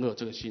才能够有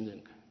这个信任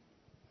感。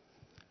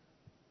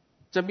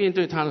在面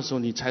对他的时候，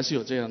你才是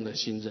有这样的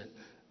信任，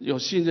有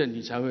信任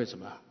你才会什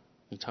么？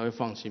你才会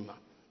放心嘛，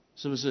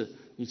是不是？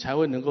你才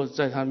会能够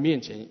在他面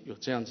前有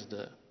这样子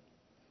的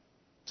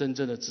真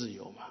正的自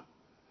由嘛，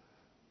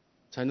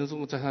才能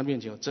够在他面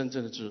前有真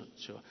正的自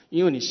由。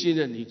因为你信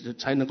任，你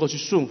才能够去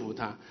顺服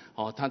他，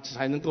他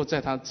才能够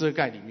在他遮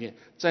盖里面，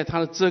在他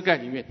的遮盖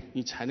里面，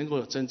你才能够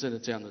有真正的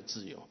这样的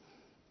自由。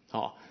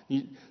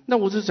那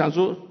我就想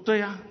说，对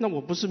呀，那我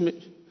不是没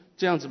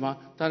这样子吗？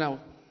当然，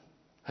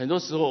很多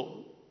时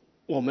候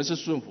我们是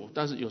顺服，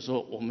但是有时候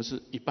我们是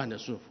一半的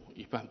顺服，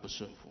一半不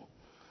顺服。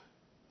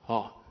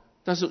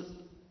但是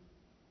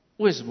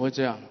为什么会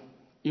这样？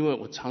因为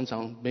我常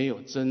常没有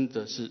真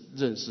的是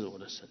认识我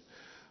的神，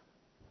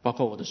包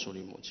括我的属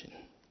灵母亲，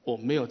我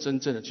没有真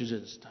正的去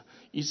认识他，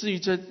以至于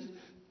在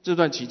这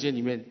段期间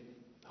里面，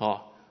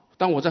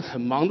当我在很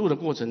忙碌的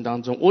过程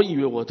当中，我以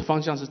为我的方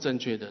向是正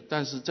确的，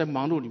但是在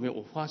忙碌里面，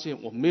我发现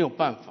我没有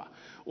办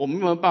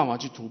法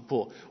去突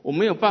破，我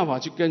没有办法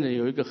去跟人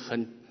有一个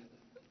很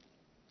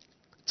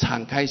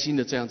敞开心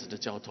的这样子的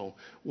交通，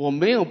我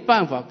没有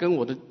办法跟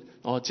我的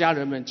家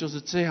人们就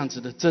是这样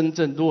子的真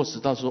正落实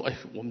到说，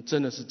我们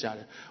真的是家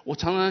人。我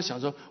常常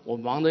想说，我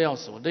忙得要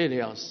死，我累得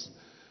要死，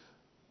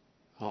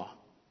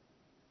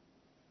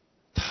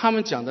他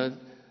们讲的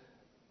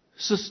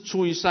是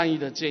出于善意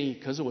的建议，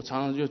可是我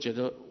常常就觉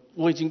得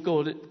我已经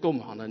够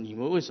忙了，你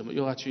们为什么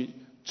又要去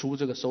出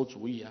这个馊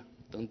主意啊？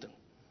等等，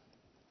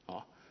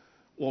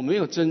我没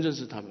有真认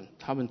识他们，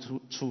他们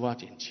出发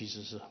点其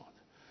实是好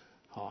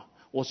的，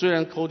我虽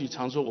然口里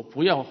常说我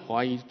不要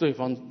怀疑对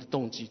方的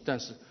动机，但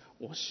是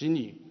我心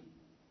里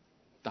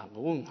打个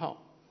问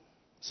号，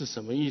是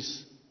什么意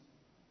思？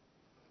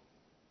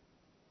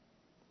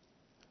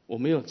我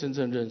没有真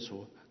正认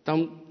出，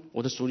当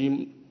我的属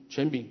灵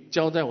权柄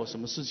交代我什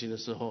么事情的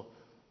时候，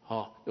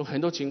有很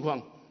多情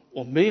况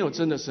我没有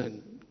真的是很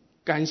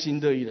甘心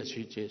乐意的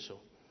去接受，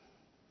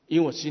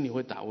因为我心里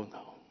会打问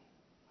号。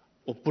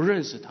我不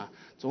认识他，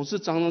总是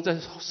常常在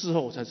事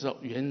后我才知道，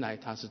原来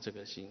他是这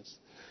个心思，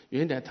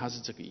原来他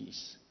是这个意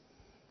思。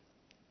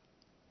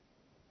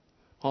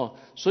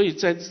所以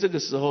在这个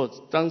时候，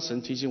当神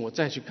提醒我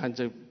再去看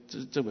这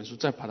本书，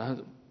再把它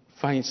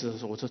翻一次的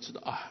时候，我就知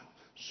道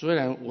虽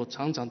然我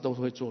常常都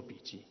会做笔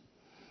记，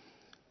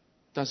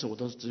但是我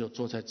都只有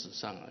做在纸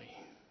上而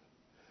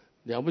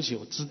已。了不起，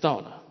我知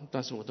道了，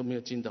但是我都没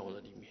有进到我的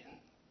里面。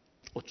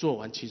我做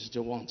完其实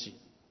就忘记，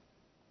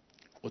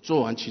做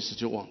完其实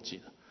就忘记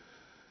了。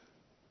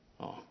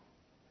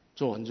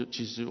做完就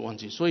其实就忘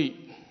记。所以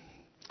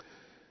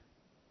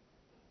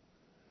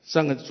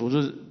上个主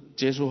日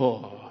结束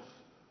后，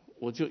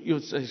我就又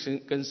在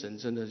跟神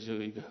真的就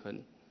有一个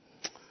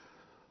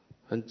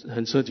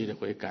很彻底的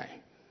悔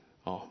改。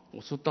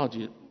我说到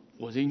底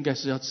我应该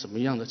是要什么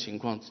样的情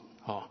况？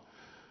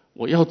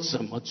我要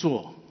怎么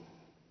做？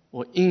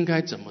我应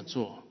该怎么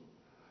做？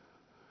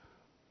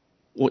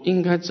我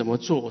应该怎么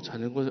做，我才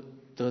能够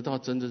得到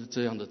真的是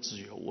这样的自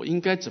由？我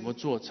应该怎么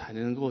做才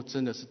能够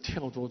真的是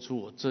跳脱出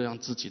我这样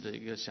自己的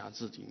一个辖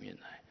制里面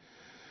来？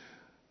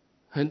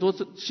很多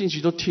信息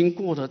都听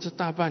过了，这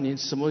大半年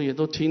什么也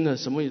都听了，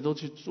什么也都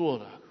去做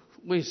了，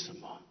为什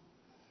么？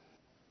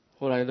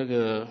后来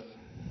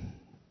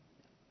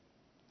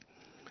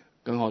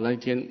刚好那一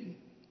天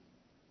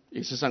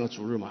也是上个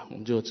主日嘛，我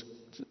们就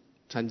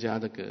参加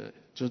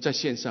就在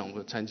线上，我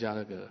们参加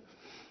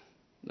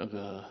那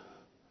个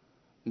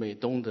美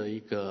东的一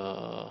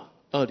个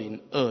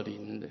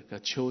2020那个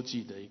秋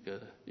季的一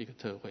个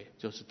特会，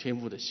就是天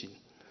父的心，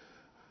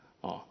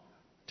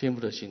天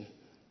父的心。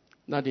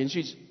那连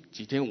续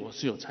几天我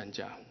是有参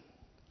加，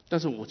但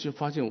是我就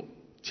发现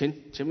前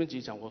面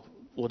几讲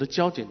我的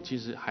焦点其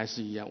实还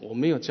是一样，我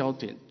没有焦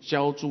点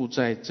浇筑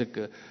在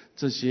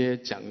这些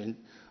讲员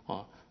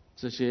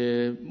这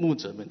些牧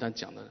者们他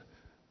讲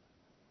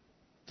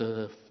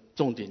的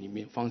重点里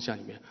面方向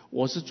里面，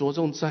我是着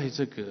重在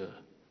这个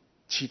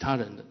其他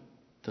人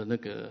的那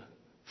个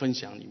分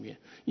享里面，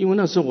因为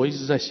那时候我一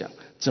直在想，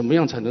怎么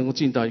样才能够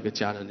进到一个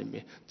家人里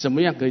面，怎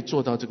么样可以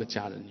做到这个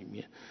家人里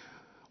面。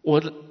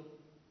我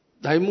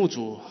来牧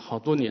主好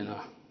多年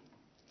了，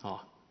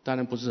当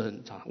然不是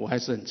很长，我还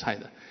是很菜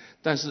的，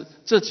但是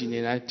这几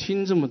年来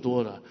听这么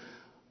多了，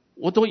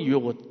我都以为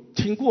我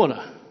听过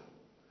了。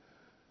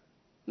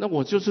那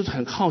我就是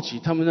很好奇，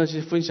他们那些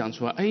分享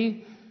出来，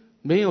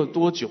没有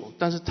多久，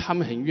但是他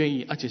们很愿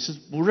意，而且是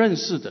不认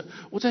识的。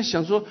我在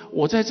想说，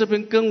我在这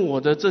边跟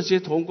我的这些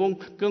同工，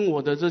跟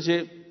我的这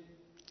些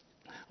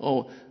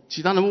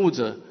其他的牧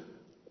者，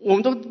我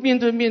们都面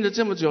对面的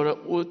这么久了，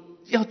我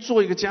要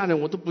做一个家人，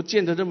我都不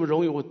见得那么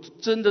容易。我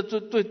真的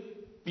对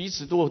彼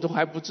此我都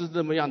还不是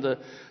那么样的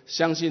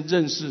相信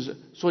认识，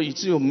所以以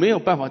至于我没有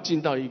办法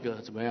进到一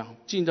个怎么样，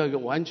进到一个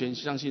完全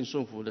相信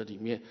顺服的里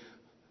面。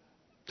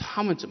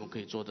他们怎么可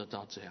以做得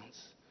到这样子？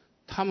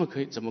他们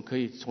怎么可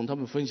以从他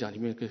们分享里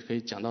面可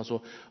以讲到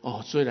说，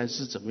虽然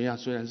是怎么样，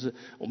虽然是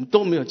我们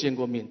都没有见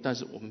过面，但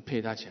是我们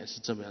配搭起来是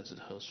这么样子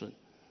的和顺。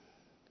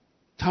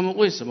他们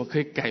为什么可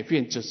以改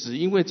变？就是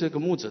因为这个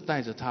牧者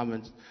带着他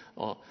们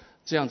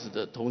这样子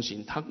的同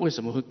行，他为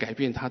什么会改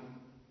变他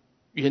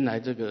原来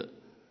这个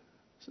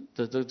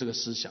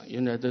思想？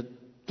原来的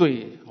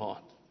对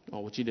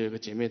我记得有个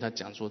姐妹她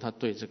讲说，她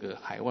对这个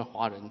海外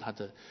华人她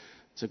的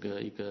这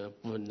个一个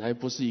本来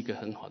不是一个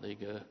很好的一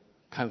个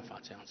看法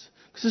这样子，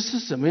可是是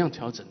怎么样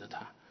调整的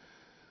他？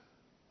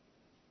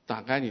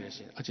打开你的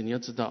心，而且你要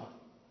知道，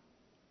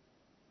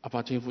阿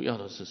爸天父要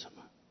的是什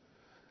么。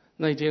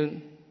那一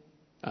天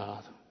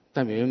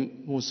戴美恩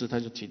牧师他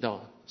就提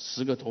到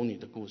10个童女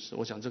的故事，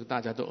我想这个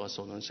大家都耳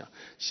熟能详。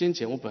先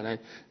前我本来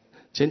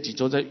前几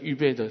周在预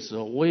备的时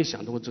候，我也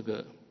想到过这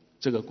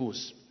个故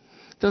事，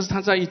但是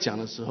他在一讲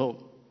的时候，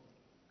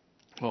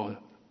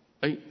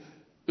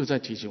又在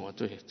提醒我，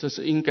对，这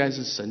是应该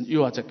是神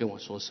又要再跟我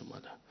说什么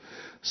的。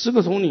10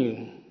个童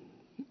女，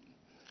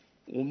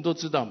我们都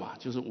知道嘛，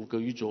就是5个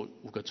愚拙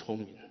，5个聪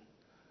明，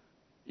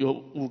有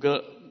5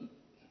个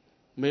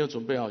没有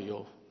准备好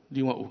油，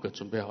另外5个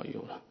准备好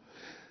油了。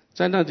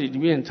在那里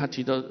面，他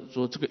提到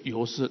说，这个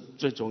油是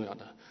最重要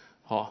的，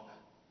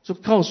就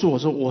告诉我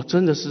说，我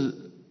真的是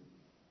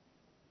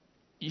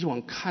以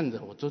往看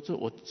的，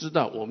我知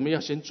道我们要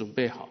先准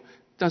备好，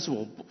但是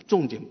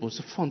重点不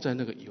是放在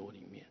那个油里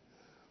面。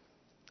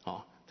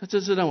好，他这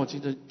次让我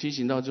提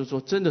醒到，就是说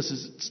真的是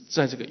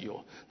在这个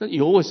油。那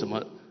油为什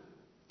么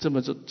这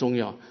么重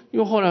要？因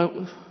为后来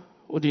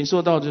我领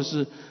受到就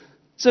是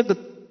这个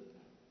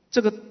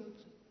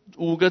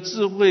5个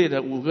智慧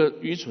的，5个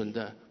愚蠢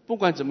的，不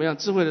管怎么样，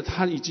智慧的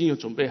他已经有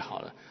准备好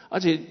了，而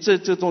且这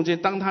中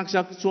间，当他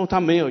说他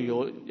没有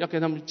油，要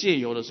跟他们借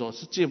油的时候，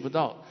是借不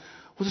到。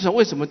我就想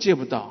为什么借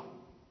不到？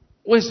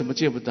为什么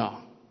借不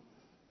到？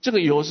这个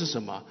油是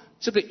什么？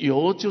这个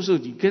油就是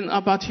你跟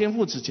阿爸天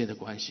父之间的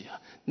关系啊，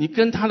你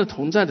跟他的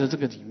同在的这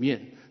个里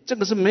面，这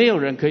个是没有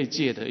人可以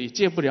借的，也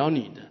借不了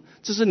你的，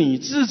这是你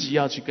自己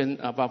要去跟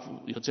阿爸父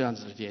有这样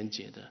子的连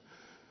结的。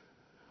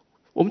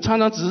我们常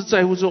常只是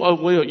在乎说，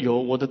我有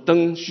油，我的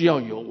灯需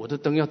要油，我的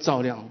灯要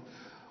照亮。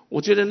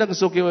我觉得那个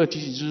时候给我的提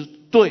醒就是，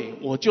对，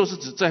我就是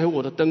只在乎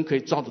我的灯可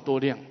以照得多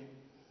亮，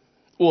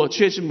我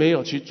却是没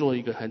有去做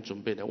一个很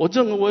准备的。我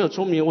认为我有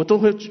聪明，我都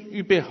会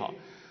预备好，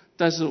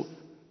但是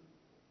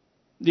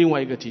另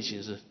外一个提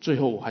醒是，最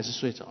后我还是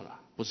睡着了，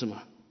不是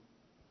吗？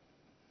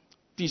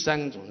第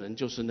3种人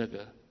就是那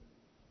个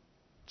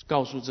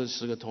告诉这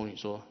10个童女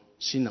说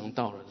新郎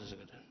到了的这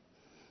个人。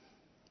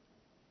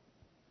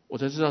我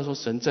才知道说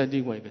神在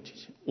另外一个提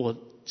醒，我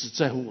只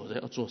在乎我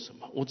要做什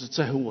么，我只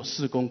在乎我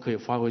事工可以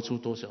发挥出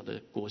多少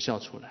的果效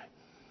出来，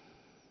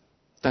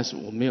但是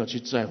我没有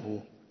去在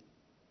乎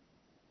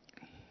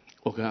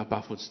我跟阿爸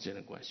父之间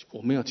的关系，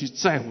我没有去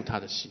在乎他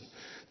的心。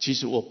其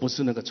实我不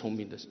是那个聪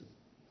明的人，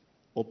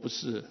我不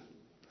是，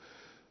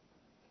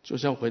就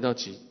像回到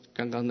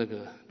刚刚那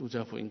个路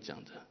加福音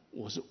讲的，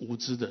我是无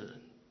知的人，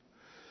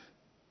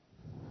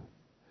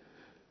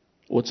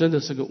我真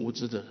的是个无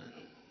知的人，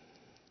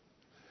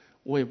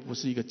我也不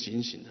是一个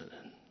警醒的人，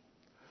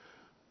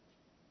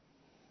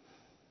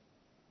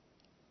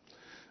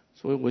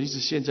所以我一直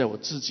陷在我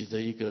自己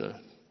的一个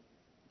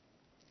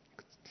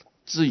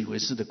自以为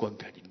是的观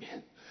感里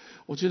面。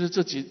我觉得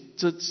这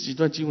几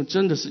段经文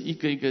真的是一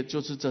个一个就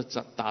是在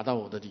打到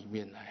我的里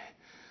面来。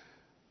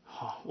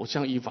好，我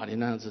像以法莲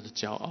那样子的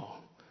骄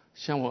傲，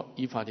像我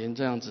以法莲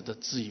这样子的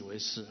自以为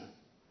是，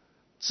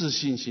自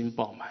信心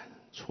爆满，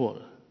错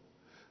了，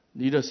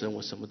离了神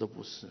我什么都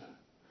不是。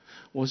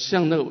我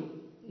像那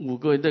5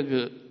个那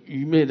个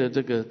愚昧的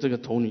这个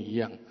童女一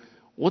样，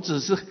我只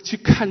是去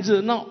看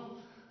热闹，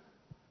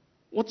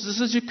我只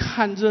是去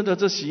看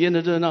这喜宴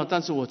的热闹，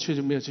但是我确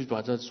实没有去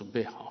把这准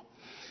备好。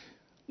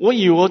我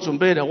以为我准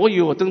备了，我以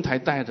为我灯台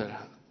带的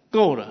了，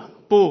够了，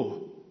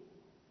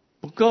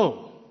不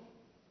够。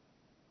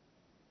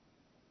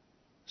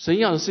神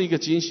要的是一个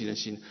惊喜的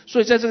心，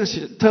所以在这个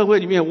特会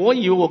里面，我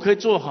以为我可以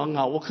做很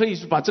好，我可以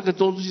把这个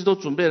东西都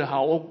准备得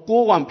好，我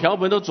锅碗瓢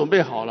盆都准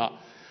备好了。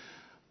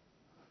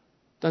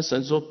但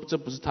神说这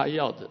不是他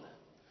要的，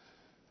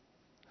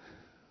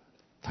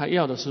他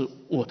要的是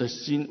我的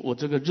心，我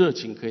这个热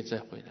情可以再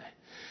回来，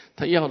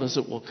他要的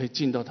是我可以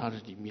进到他的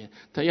里面，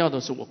他要的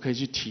是我可以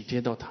去体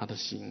贴到他的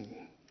心。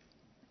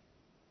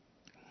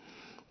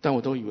但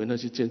我都以为那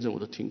些见证我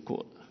都听过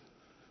了，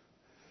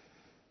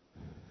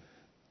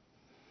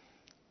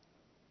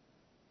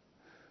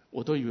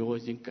我都以为我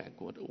已经改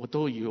过了，我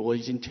都以为我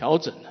已经调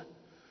整了。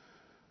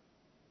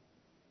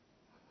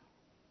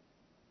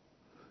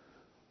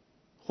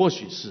或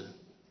许是，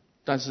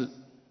但是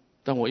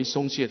当我一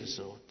松懈的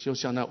时候，就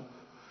像那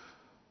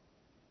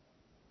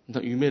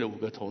愚昧的5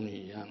个童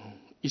女一样，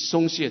一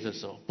松懈的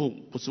时候，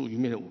不是愚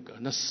昧的5个，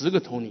那10个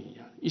童女一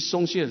样，一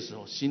松懈的时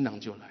候，新郎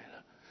就来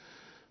了。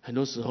很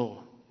多时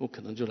候我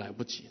可能就来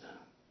不及了，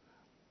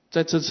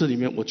在这次里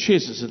面，我确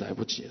实是来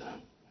不及了，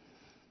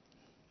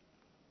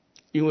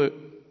因为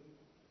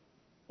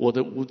我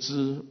的无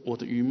知，我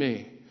的愚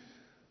昧，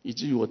以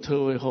至于我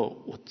特会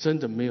后，我真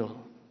的没有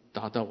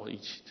达到我预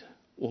期的，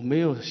我没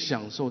有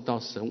享受到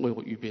神为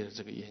我预备的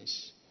这个宴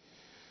席。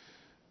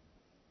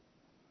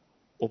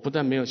我不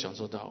但没有享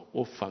受到，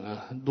我反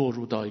而落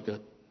入到一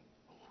个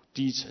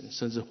低沉，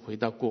甚至回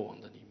到过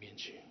往的里面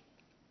去。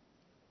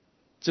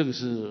这个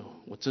是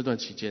我这段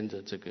期间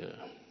的这个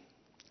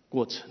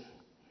过程。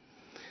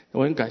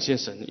我很感谢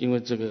神，因为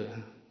这个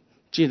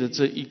借着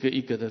这一个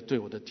一个的对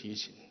我的提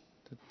醒，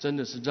真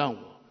的是让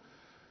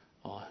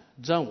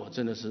我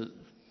真的是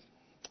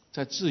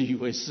在自以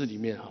为是里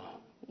面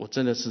我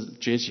真的是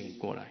觉醒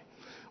过来，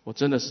我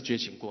真的是觉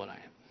醒过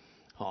来。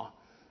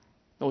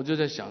那我就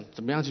在想，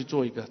怎么样去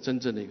做一个真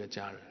正的一个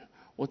家人？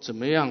我怎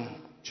么样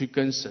去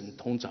跟神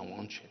同掌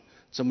王权？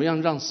怎么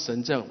样让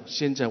神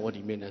先在我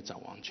里面来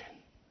掌王权？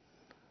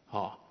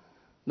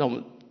那我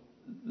们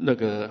那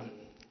个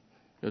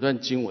有段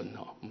经文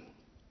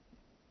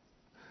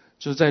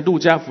就是在路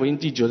加福音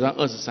第9章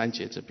23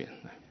节这边。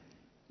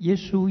耶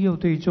稣又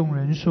对众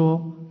人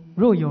说：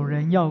若有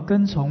人要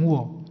跟从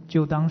我，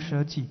就当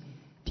舍己，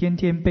天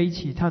天背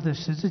起他的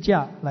十字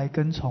架来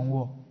跟从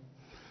我。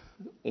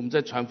我们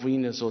在传福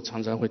音的时候，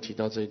常常会提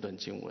到这一段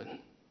经文：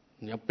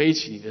你要背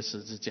起你的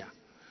十字架，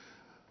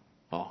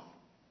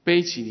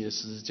背起你的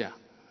十字架。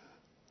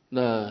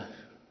那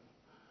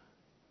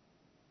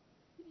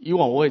以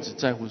往我也只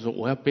在乎说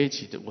我要背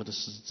起我的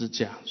十字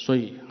架，所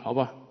以好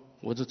吧，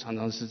我就常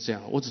常是这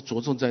样，我只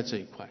着重在这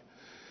一块。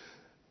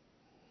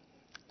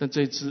但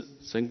这一次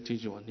神提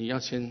醒我，你要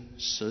先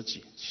舍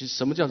己。其实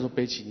什么叫做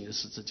背起你的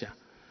十字架？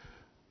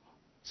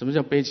什么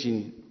叫背起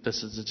你的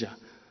十字架？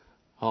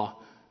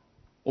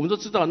我们都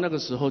知道那个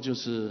时候就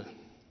是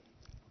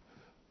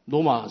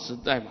罗马时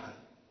代嘛，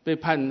被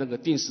判那个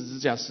钉十字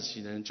架死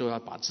刑的人就要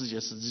把自己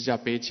的十字架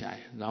背起来，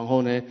然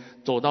后呢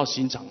走到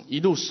刑场，一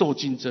路受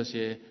尽这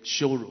些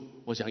羞辱。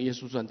我想耶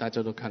稣传大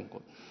家都看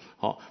过。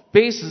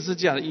背十字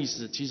架的意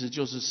思其实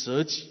就是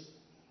舍己，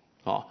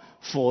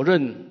否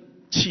认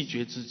弃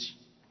绝自己，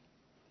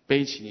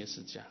背起你的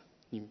十字架，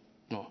你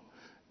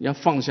要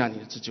放下你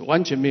的自己，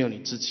完全没有你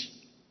自己。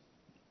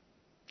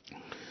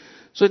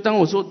所以当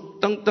我说，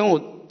当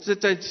我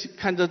在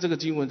看到这个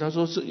经文，他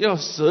说是要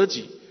舍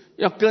己，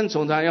要跟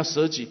从他，要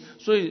舍己。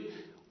所以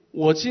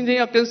我今天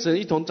要跟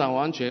神一同掌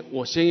完全，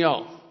我先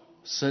要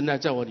神来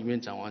在我里面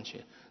掌完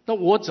全。那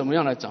我怎么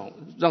样来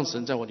让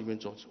神在我里面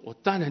做主？我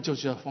当然就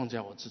是要放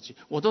下我自己，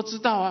我都知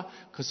道啊，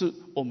可是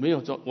我没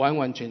有完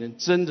完全全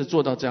真的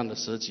做到这样的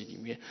舍己里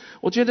面。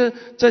我觉得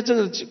在这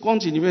个光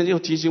景里面又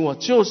提醒我，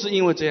就是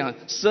因为这样，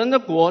神的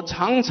国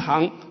常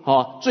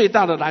常最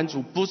大的拦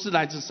阻不是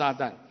来自撒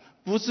旦，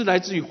不是来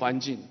自于环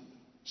境，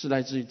是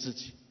来自于自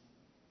己。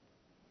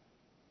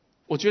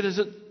我觉得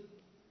是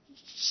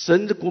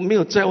神的国没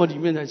有在我里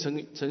面来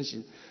成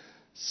型，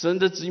神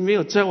的旨意没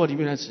有在我里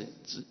面来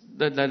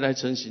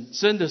成型，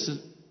真的是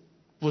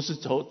不是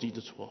仇敌的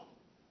错？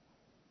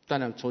当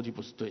然仇敌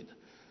不是对的，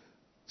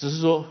只是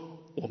说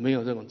我没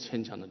有这种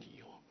牵强的理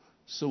由，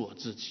是我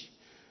自己。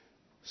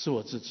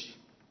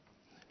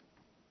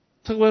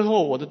特会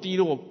后我的低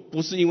落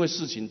不是因为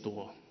事情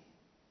多，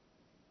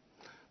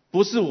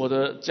不是我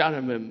的家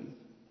人们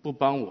不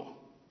帮我，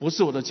不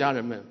是我的家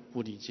人们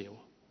不理解我，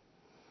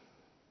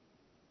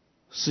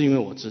是因为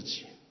我自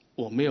己，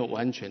我没有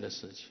完全的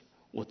舍己，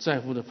我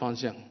在乎的方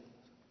向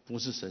不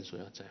是神所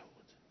要在乎的。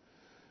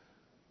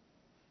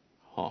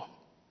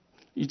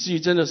以至于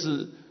真的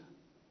是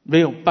没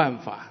有办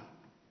法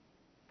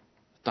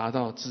达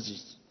到自己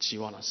期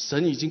望了。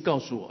神已经告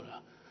诉我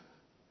了，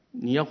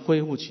你要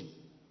恢复起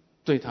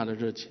对他的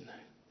热情来，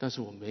但是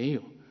我没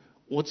有，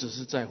我只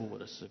是在乎我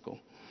的事工。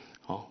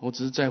我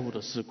只是在乎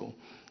的事工。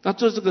那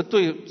做这个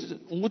对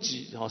无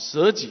己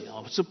舍己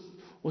是，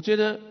我觉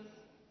得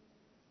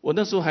我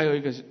那时候还有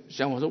一个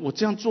想法，说我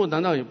这样做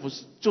难道也不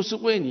是就是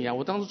为你啊？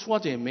我当时出发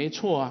点也没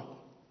错啊。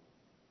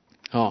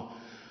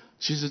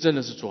其实真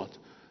的是错的。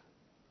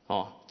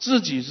自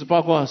己是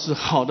包括是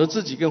好的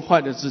自己跟坏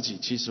的自己，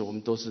其实我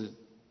们都是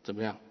怎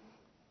么样？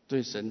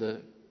对神的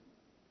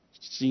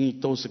心意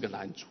都是个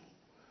拦阻。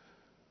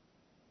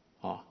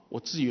我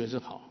自以为是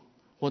好，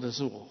或者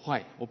是我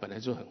坏，我本来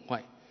就很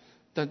坏，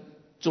但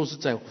就是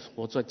在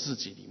活在自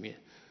己里面，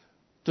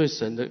对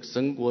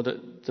神国的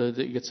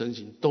一个成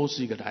型都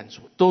是一个拦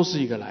阻，都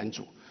是一个拦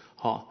阻。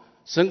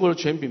神国的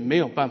权柄没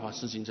有办法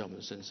施行在我们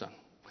身上，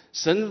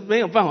神没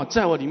有办法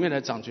在我里面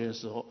来掌权的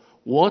时候，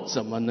我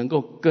怎么能够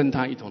跟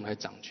他一同来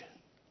掌权？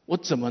我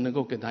怎么能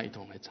够跟他一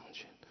同来掌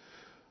权？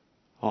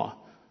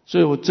所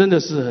以我真的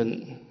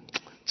是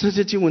这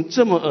些经文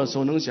这么耳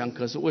熟能详，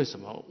可是为什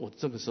么我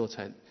这个时候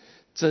才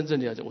真正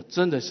了解？我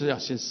真的是要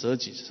先舍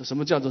己。什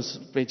么叫做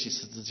背起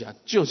十字架？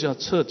就是要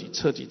彻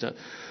底的、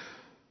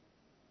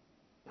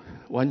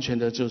完全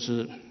的，就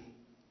是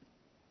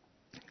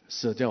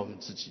舍掉我们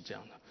自己这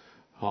样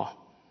的。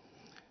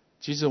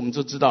其实我们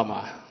都知道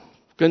嘛，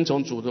跟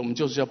从主的我们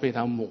就是要被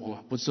他磨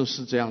嘛，不就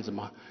是这样子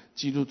吗？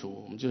基督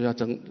徒我们就是要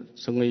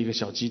成为一个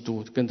小基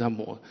督，跟他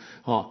磨。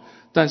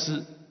但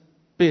是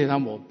被他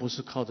磨不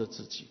是靠着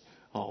自己。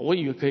我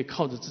以为可以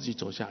靠着自己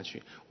走下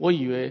去，我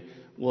以为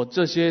我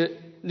这些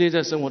内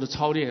在生活的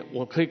操练，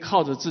我可以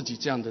靠着自己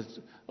这样的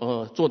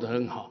做得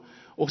很好，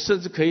我甚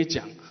至可以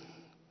讲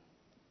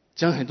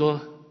很多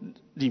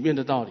里面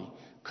的道理。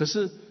可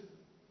是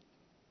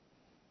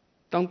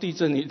当地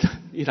震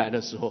一来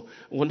的时候，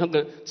我那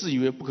个自以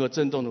为不可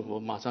震动的国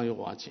马上又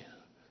瓦解了，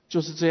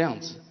就是这样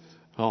子。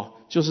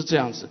就是这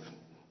样子，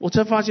我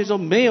才发现说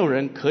没有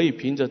人可以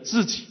凭着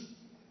自己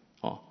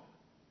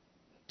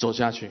走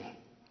下去。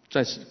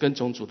在跟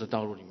从主的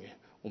道路里面，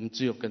我们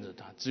只有跟着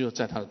他，只有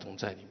在他的同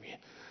在里面，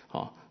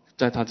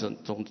在他的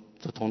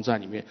同在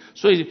里面。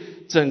所以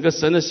整个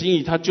神的心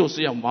意，他就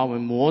是要把我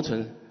们磨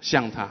成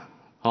像他。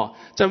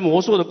在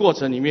磨塑的过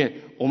程里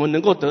面，我们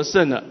能够得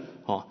胜了，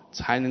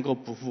才能够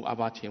不负阿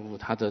爸天父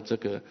他的这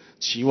个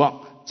期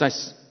望，在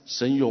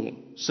神永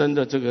生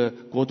的这个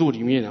国度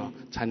里面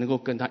才能够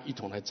跟他一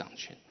同来掌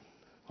权。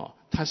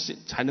他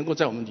才能够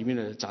在我们里面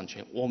的掌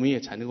权，我们也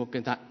才能够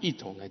跟他一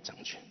同来掌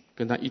权，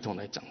跟他一同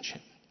来掌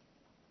权。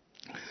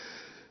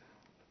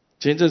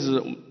前一阵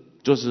子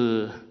就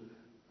是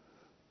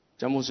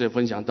江牧师也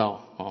分享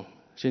到，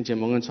先前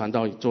蒙恩传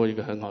道做一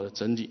个很好的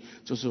整理，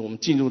就是我们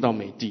进入到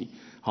美地。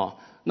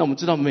那我们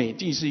知道美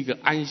地是一个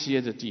安歇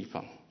的地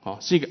方，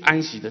是一个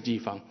安息的地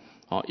方，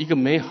一个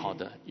美好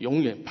的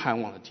永远盼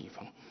望的地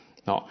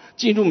方。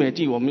进入美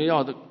地，我们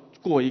要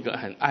过一个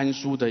很安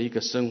舒的一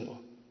个生活。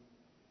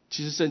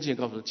其实圣经也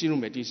告诉我，进入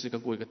美地是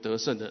过一个得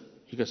胜的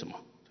一个什么？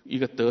一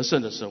个得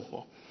胜的生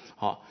活。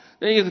好，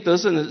那一个得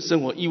胜的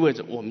生活意味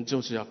着我们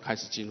就是要开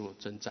始进入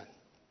征战，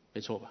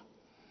没错吧？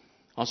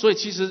好，所以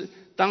其实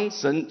当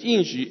神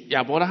应许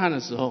亚伯拉罕的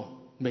时候，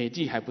美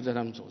地还不在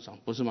他们手上，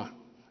不是吗？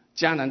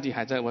迦南地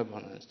还在外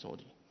邦人手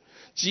里。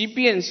即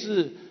便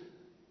是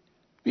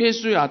约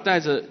书亚带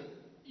着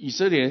以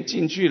色列人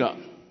进去了，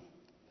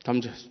他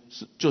们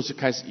就是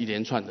开始一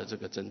连串的这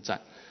个征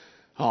战。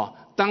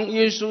好，当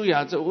约书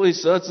亚这为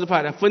12支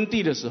派来分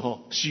地的时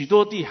候，许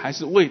多地还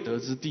是未得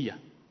之地啊，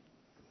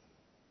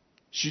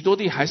许多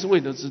地还是未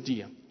得之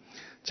地啊。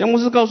江牧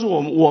师告诉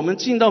我们，我们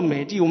进到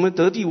美地，我们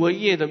得地为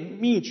业的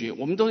秘诀，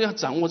我们都要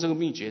掌握这个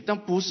秘诀，但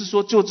不是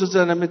说就是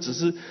在那边只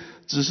是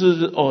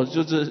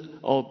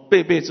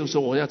背就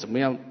说我要怎么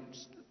样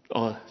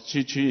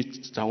去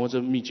掌握这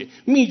个秘诀。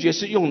秘诀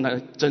是用来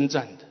征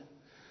战的，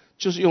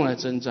就是用来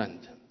征战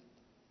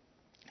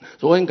的。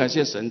所以我很感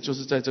谢神，就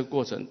是在这个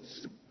过程，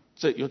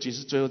尤其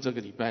是最后这个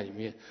礼拜里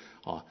面，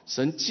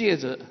神借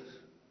着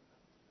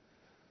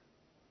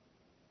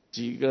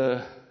几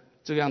个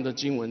这样的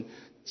经文，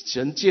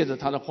神借着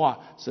他的话，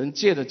神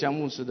借着江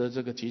牧师的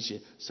这个提醒，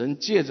神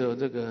借着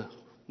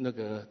那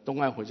个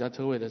东岸回家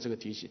特会的这个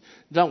提醒，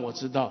让我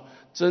知道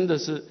真的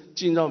是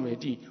进到美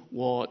地，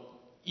我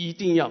一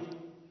定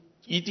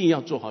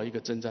要做好一个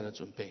征战的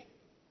准备，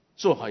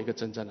做好一个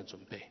征战的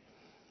准备。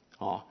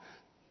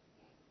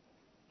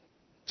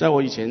在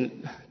我以前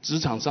职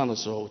场上的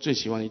时候，我最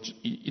喜欢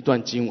一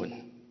段经文，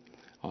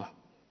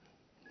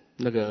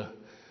那个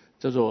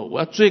叫做我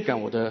要追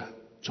赶我的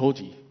仇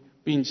敌，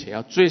并且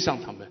要追上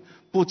他们，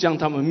不将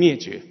他们灭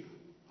绝，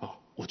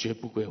我绝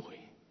不归回。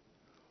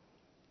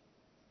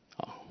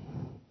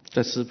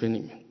在诗篇里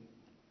面，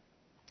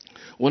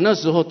我那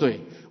时候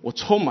我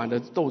充满了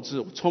斗志，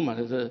我充满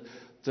了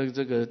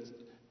这个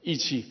义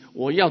气，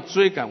我要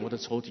追赶我的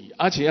仇敌，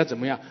而且要怎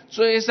么样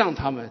追上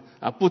他们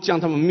不将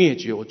他们灭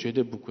绝，我绝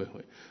对不归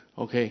回。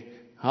OK，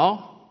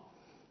 好，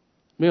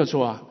没有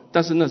错啊。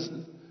但是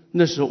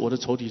那时候我的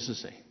仇敌是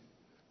谁？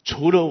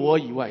除了我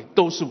以外，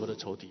都是我的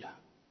仇敌啊。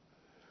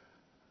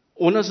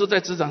我那时候在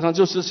职场上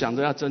就是想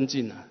着要增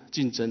进啊，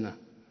竞争啊，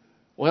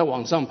我要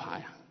往上爬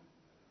呀。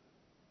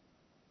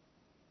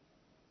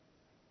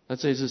那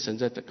这一次神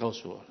在告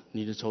诉我，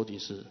你的仇敌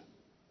是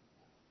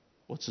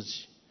我自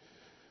己。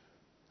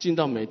进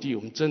到美地，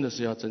我们真的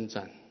是要征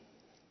战。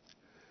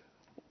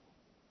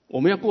我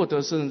们要过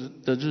得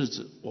胜的日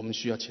子，我们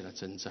需要起来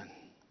征战。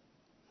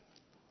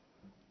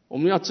我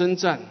们要征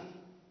战，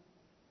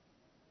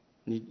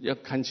你要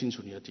看清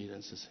楚你的敌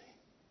人是谁，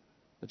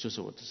那就是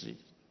我自己。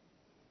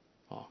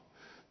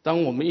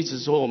当我们一直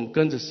说我们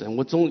跟着神，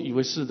我总以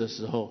为是的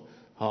时候，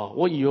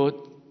我以为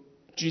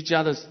居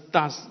家的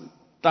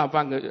大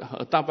半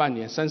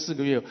年3-4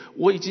个月，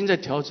我已经在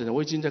调整了，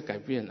我已经在改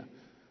变了。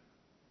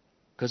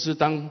可是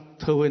当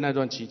特会那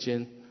段期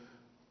间，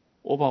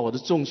我把我的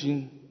重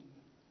心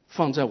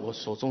放在我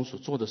手中所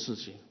做的事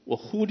情，我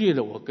忽略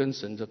了我跟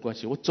神的关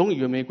系，我总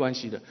以为没关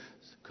系的。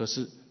可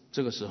是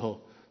这个时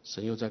候，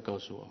神又在告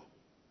诉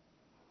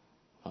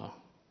我，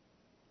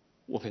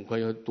我很快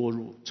要堕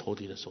入仇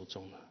敌的手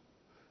中了，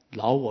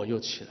老我又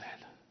起来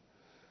了。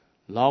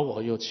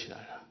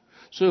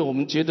所以我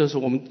们觉得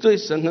说我们对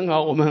神很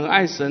好，我们很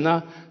爱神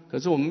啊，可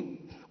是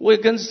我也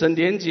跟神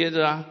连接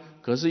着啊，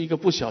可是一个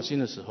不小心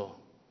的时候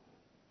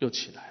又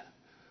起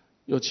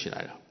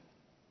来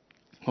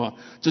了。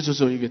这就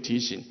是一个提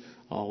醒。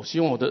我希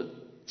望我的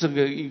这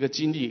个一个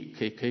经历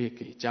可以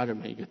给家人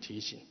们一个提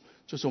醒，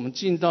就是我们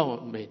进到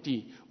美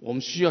地，我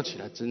们需要起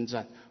来征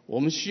战，我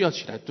们需要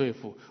起来对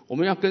付，我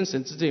们要跟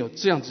神之间有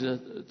这样子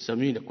的神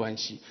秘的关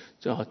系。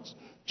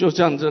就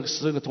像这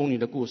12个童女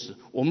的故事，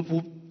我们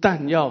不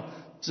但要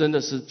真的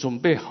是准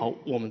备好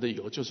我们的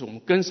油，就是我们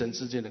跟神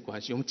之间的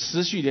关系，我们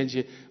持续连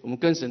接我们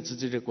跟神之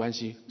间的关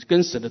系，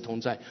跟神的同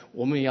在，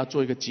我们也要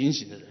做一个警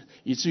醒的人，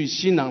以至于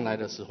新郎来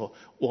的时候，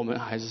我们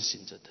还是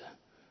醒着的。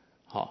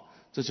好，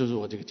这就是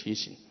我这个提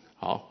醒。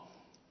好，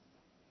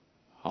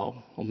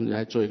我们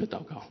来做一个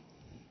祷告。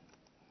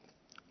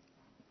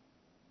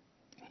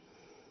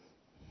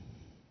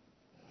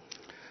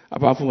阿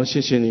爸父，我谢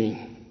谢你，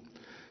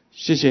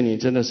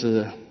真的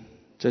是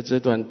在这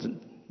段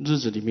日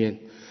子里面，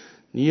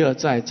你一而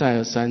再再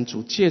而三，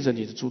主借着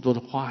你的诸多的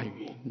话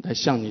语来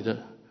向你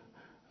的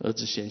儿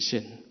子显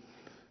现，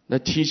来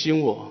提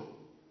醒我，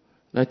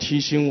阿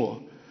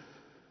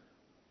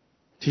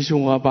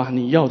爸，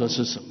你要的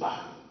是什么？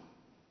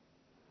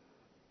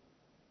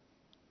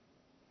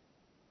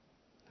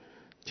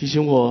提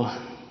醒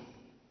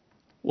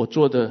我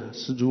做的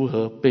是如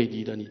何背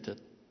离了你的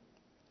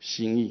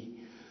心意。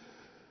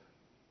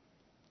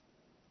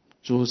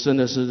主真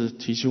的是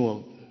提醒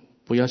我，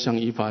不要像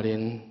以法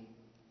莲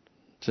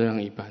这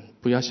样一般，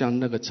不要像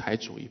那个财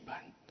主一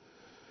般，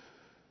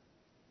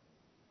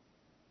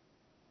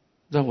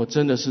让我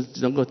真的是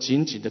能够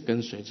紧紧的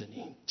跟随着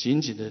你，紧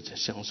紧的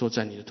享受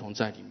在你的同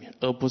在里面，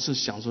而不是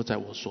享受在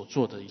我所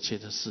做的一切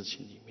的事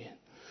情里面。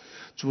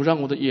主，让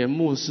我的眼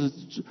目是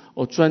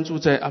专注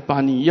在阿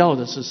爸你要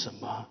的是什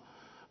么，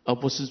而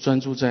不是专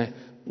注在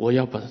我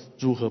要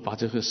如何把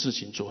这个事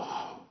情做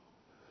好。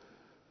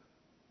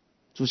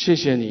主，谢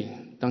谢你，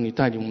当你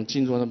带领我们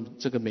进入到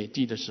这个美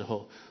地的时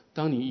候，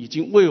当你已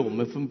经为我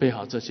们分配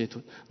好这些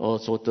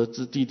所得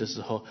之地的时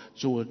候，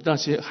主，那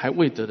些还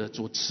未得的，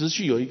主持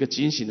续有一个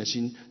警醒的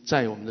心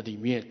在我们的里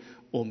面，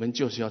我们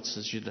就是要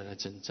持续的来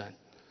征战。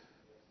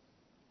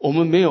我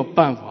们没有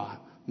办法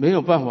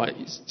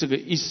这个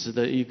一时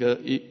的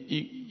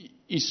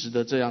一时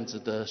的这样子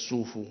的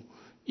疏忽，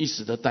一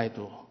时的怠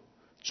惰。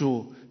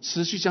主，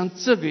持续将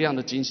这个样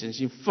的警醒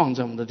心放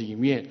在我们的里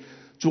面。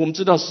主，我们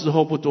知道时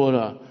候不多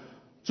了，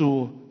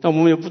主，但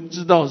我们也不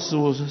知道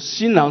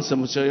新郎什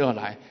么时候要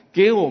来，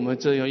给我们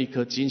这样一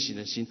颗警醒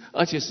的心，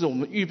而且是我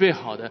们预备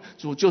好的。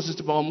主，就是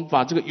我们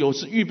把这个有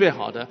是预备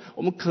好的，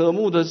我们渴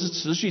慕的是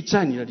持续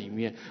在你的里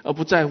面，而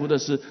不在乎的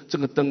是这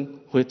个灯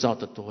会照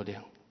得多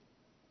亮。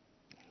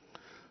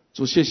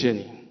主，谢谢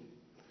你，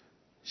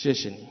谢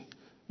谢你，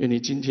愿你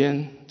今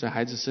天在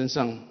孩子身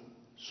上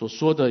所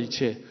说的一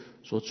切，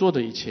所做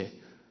的一切，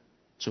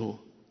主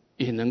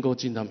也能够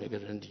进到每个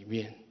人里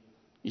面，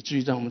以至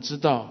于让我们知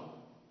道，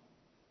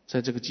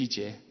在这个季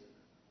节，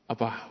阿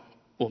爸，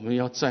我们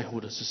要在乎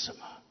的是什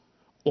么？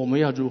我们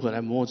要如何来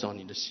摸着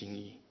你的心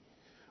意？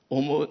我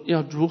们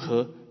要如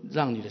何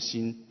让你的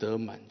心得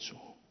满足？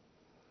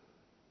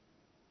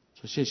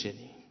主，谢谢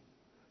你，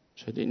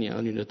垂听你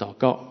儿女的祷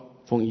告，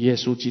奉耶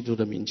稣基督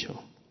的名求，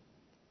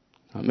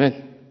阿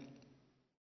们。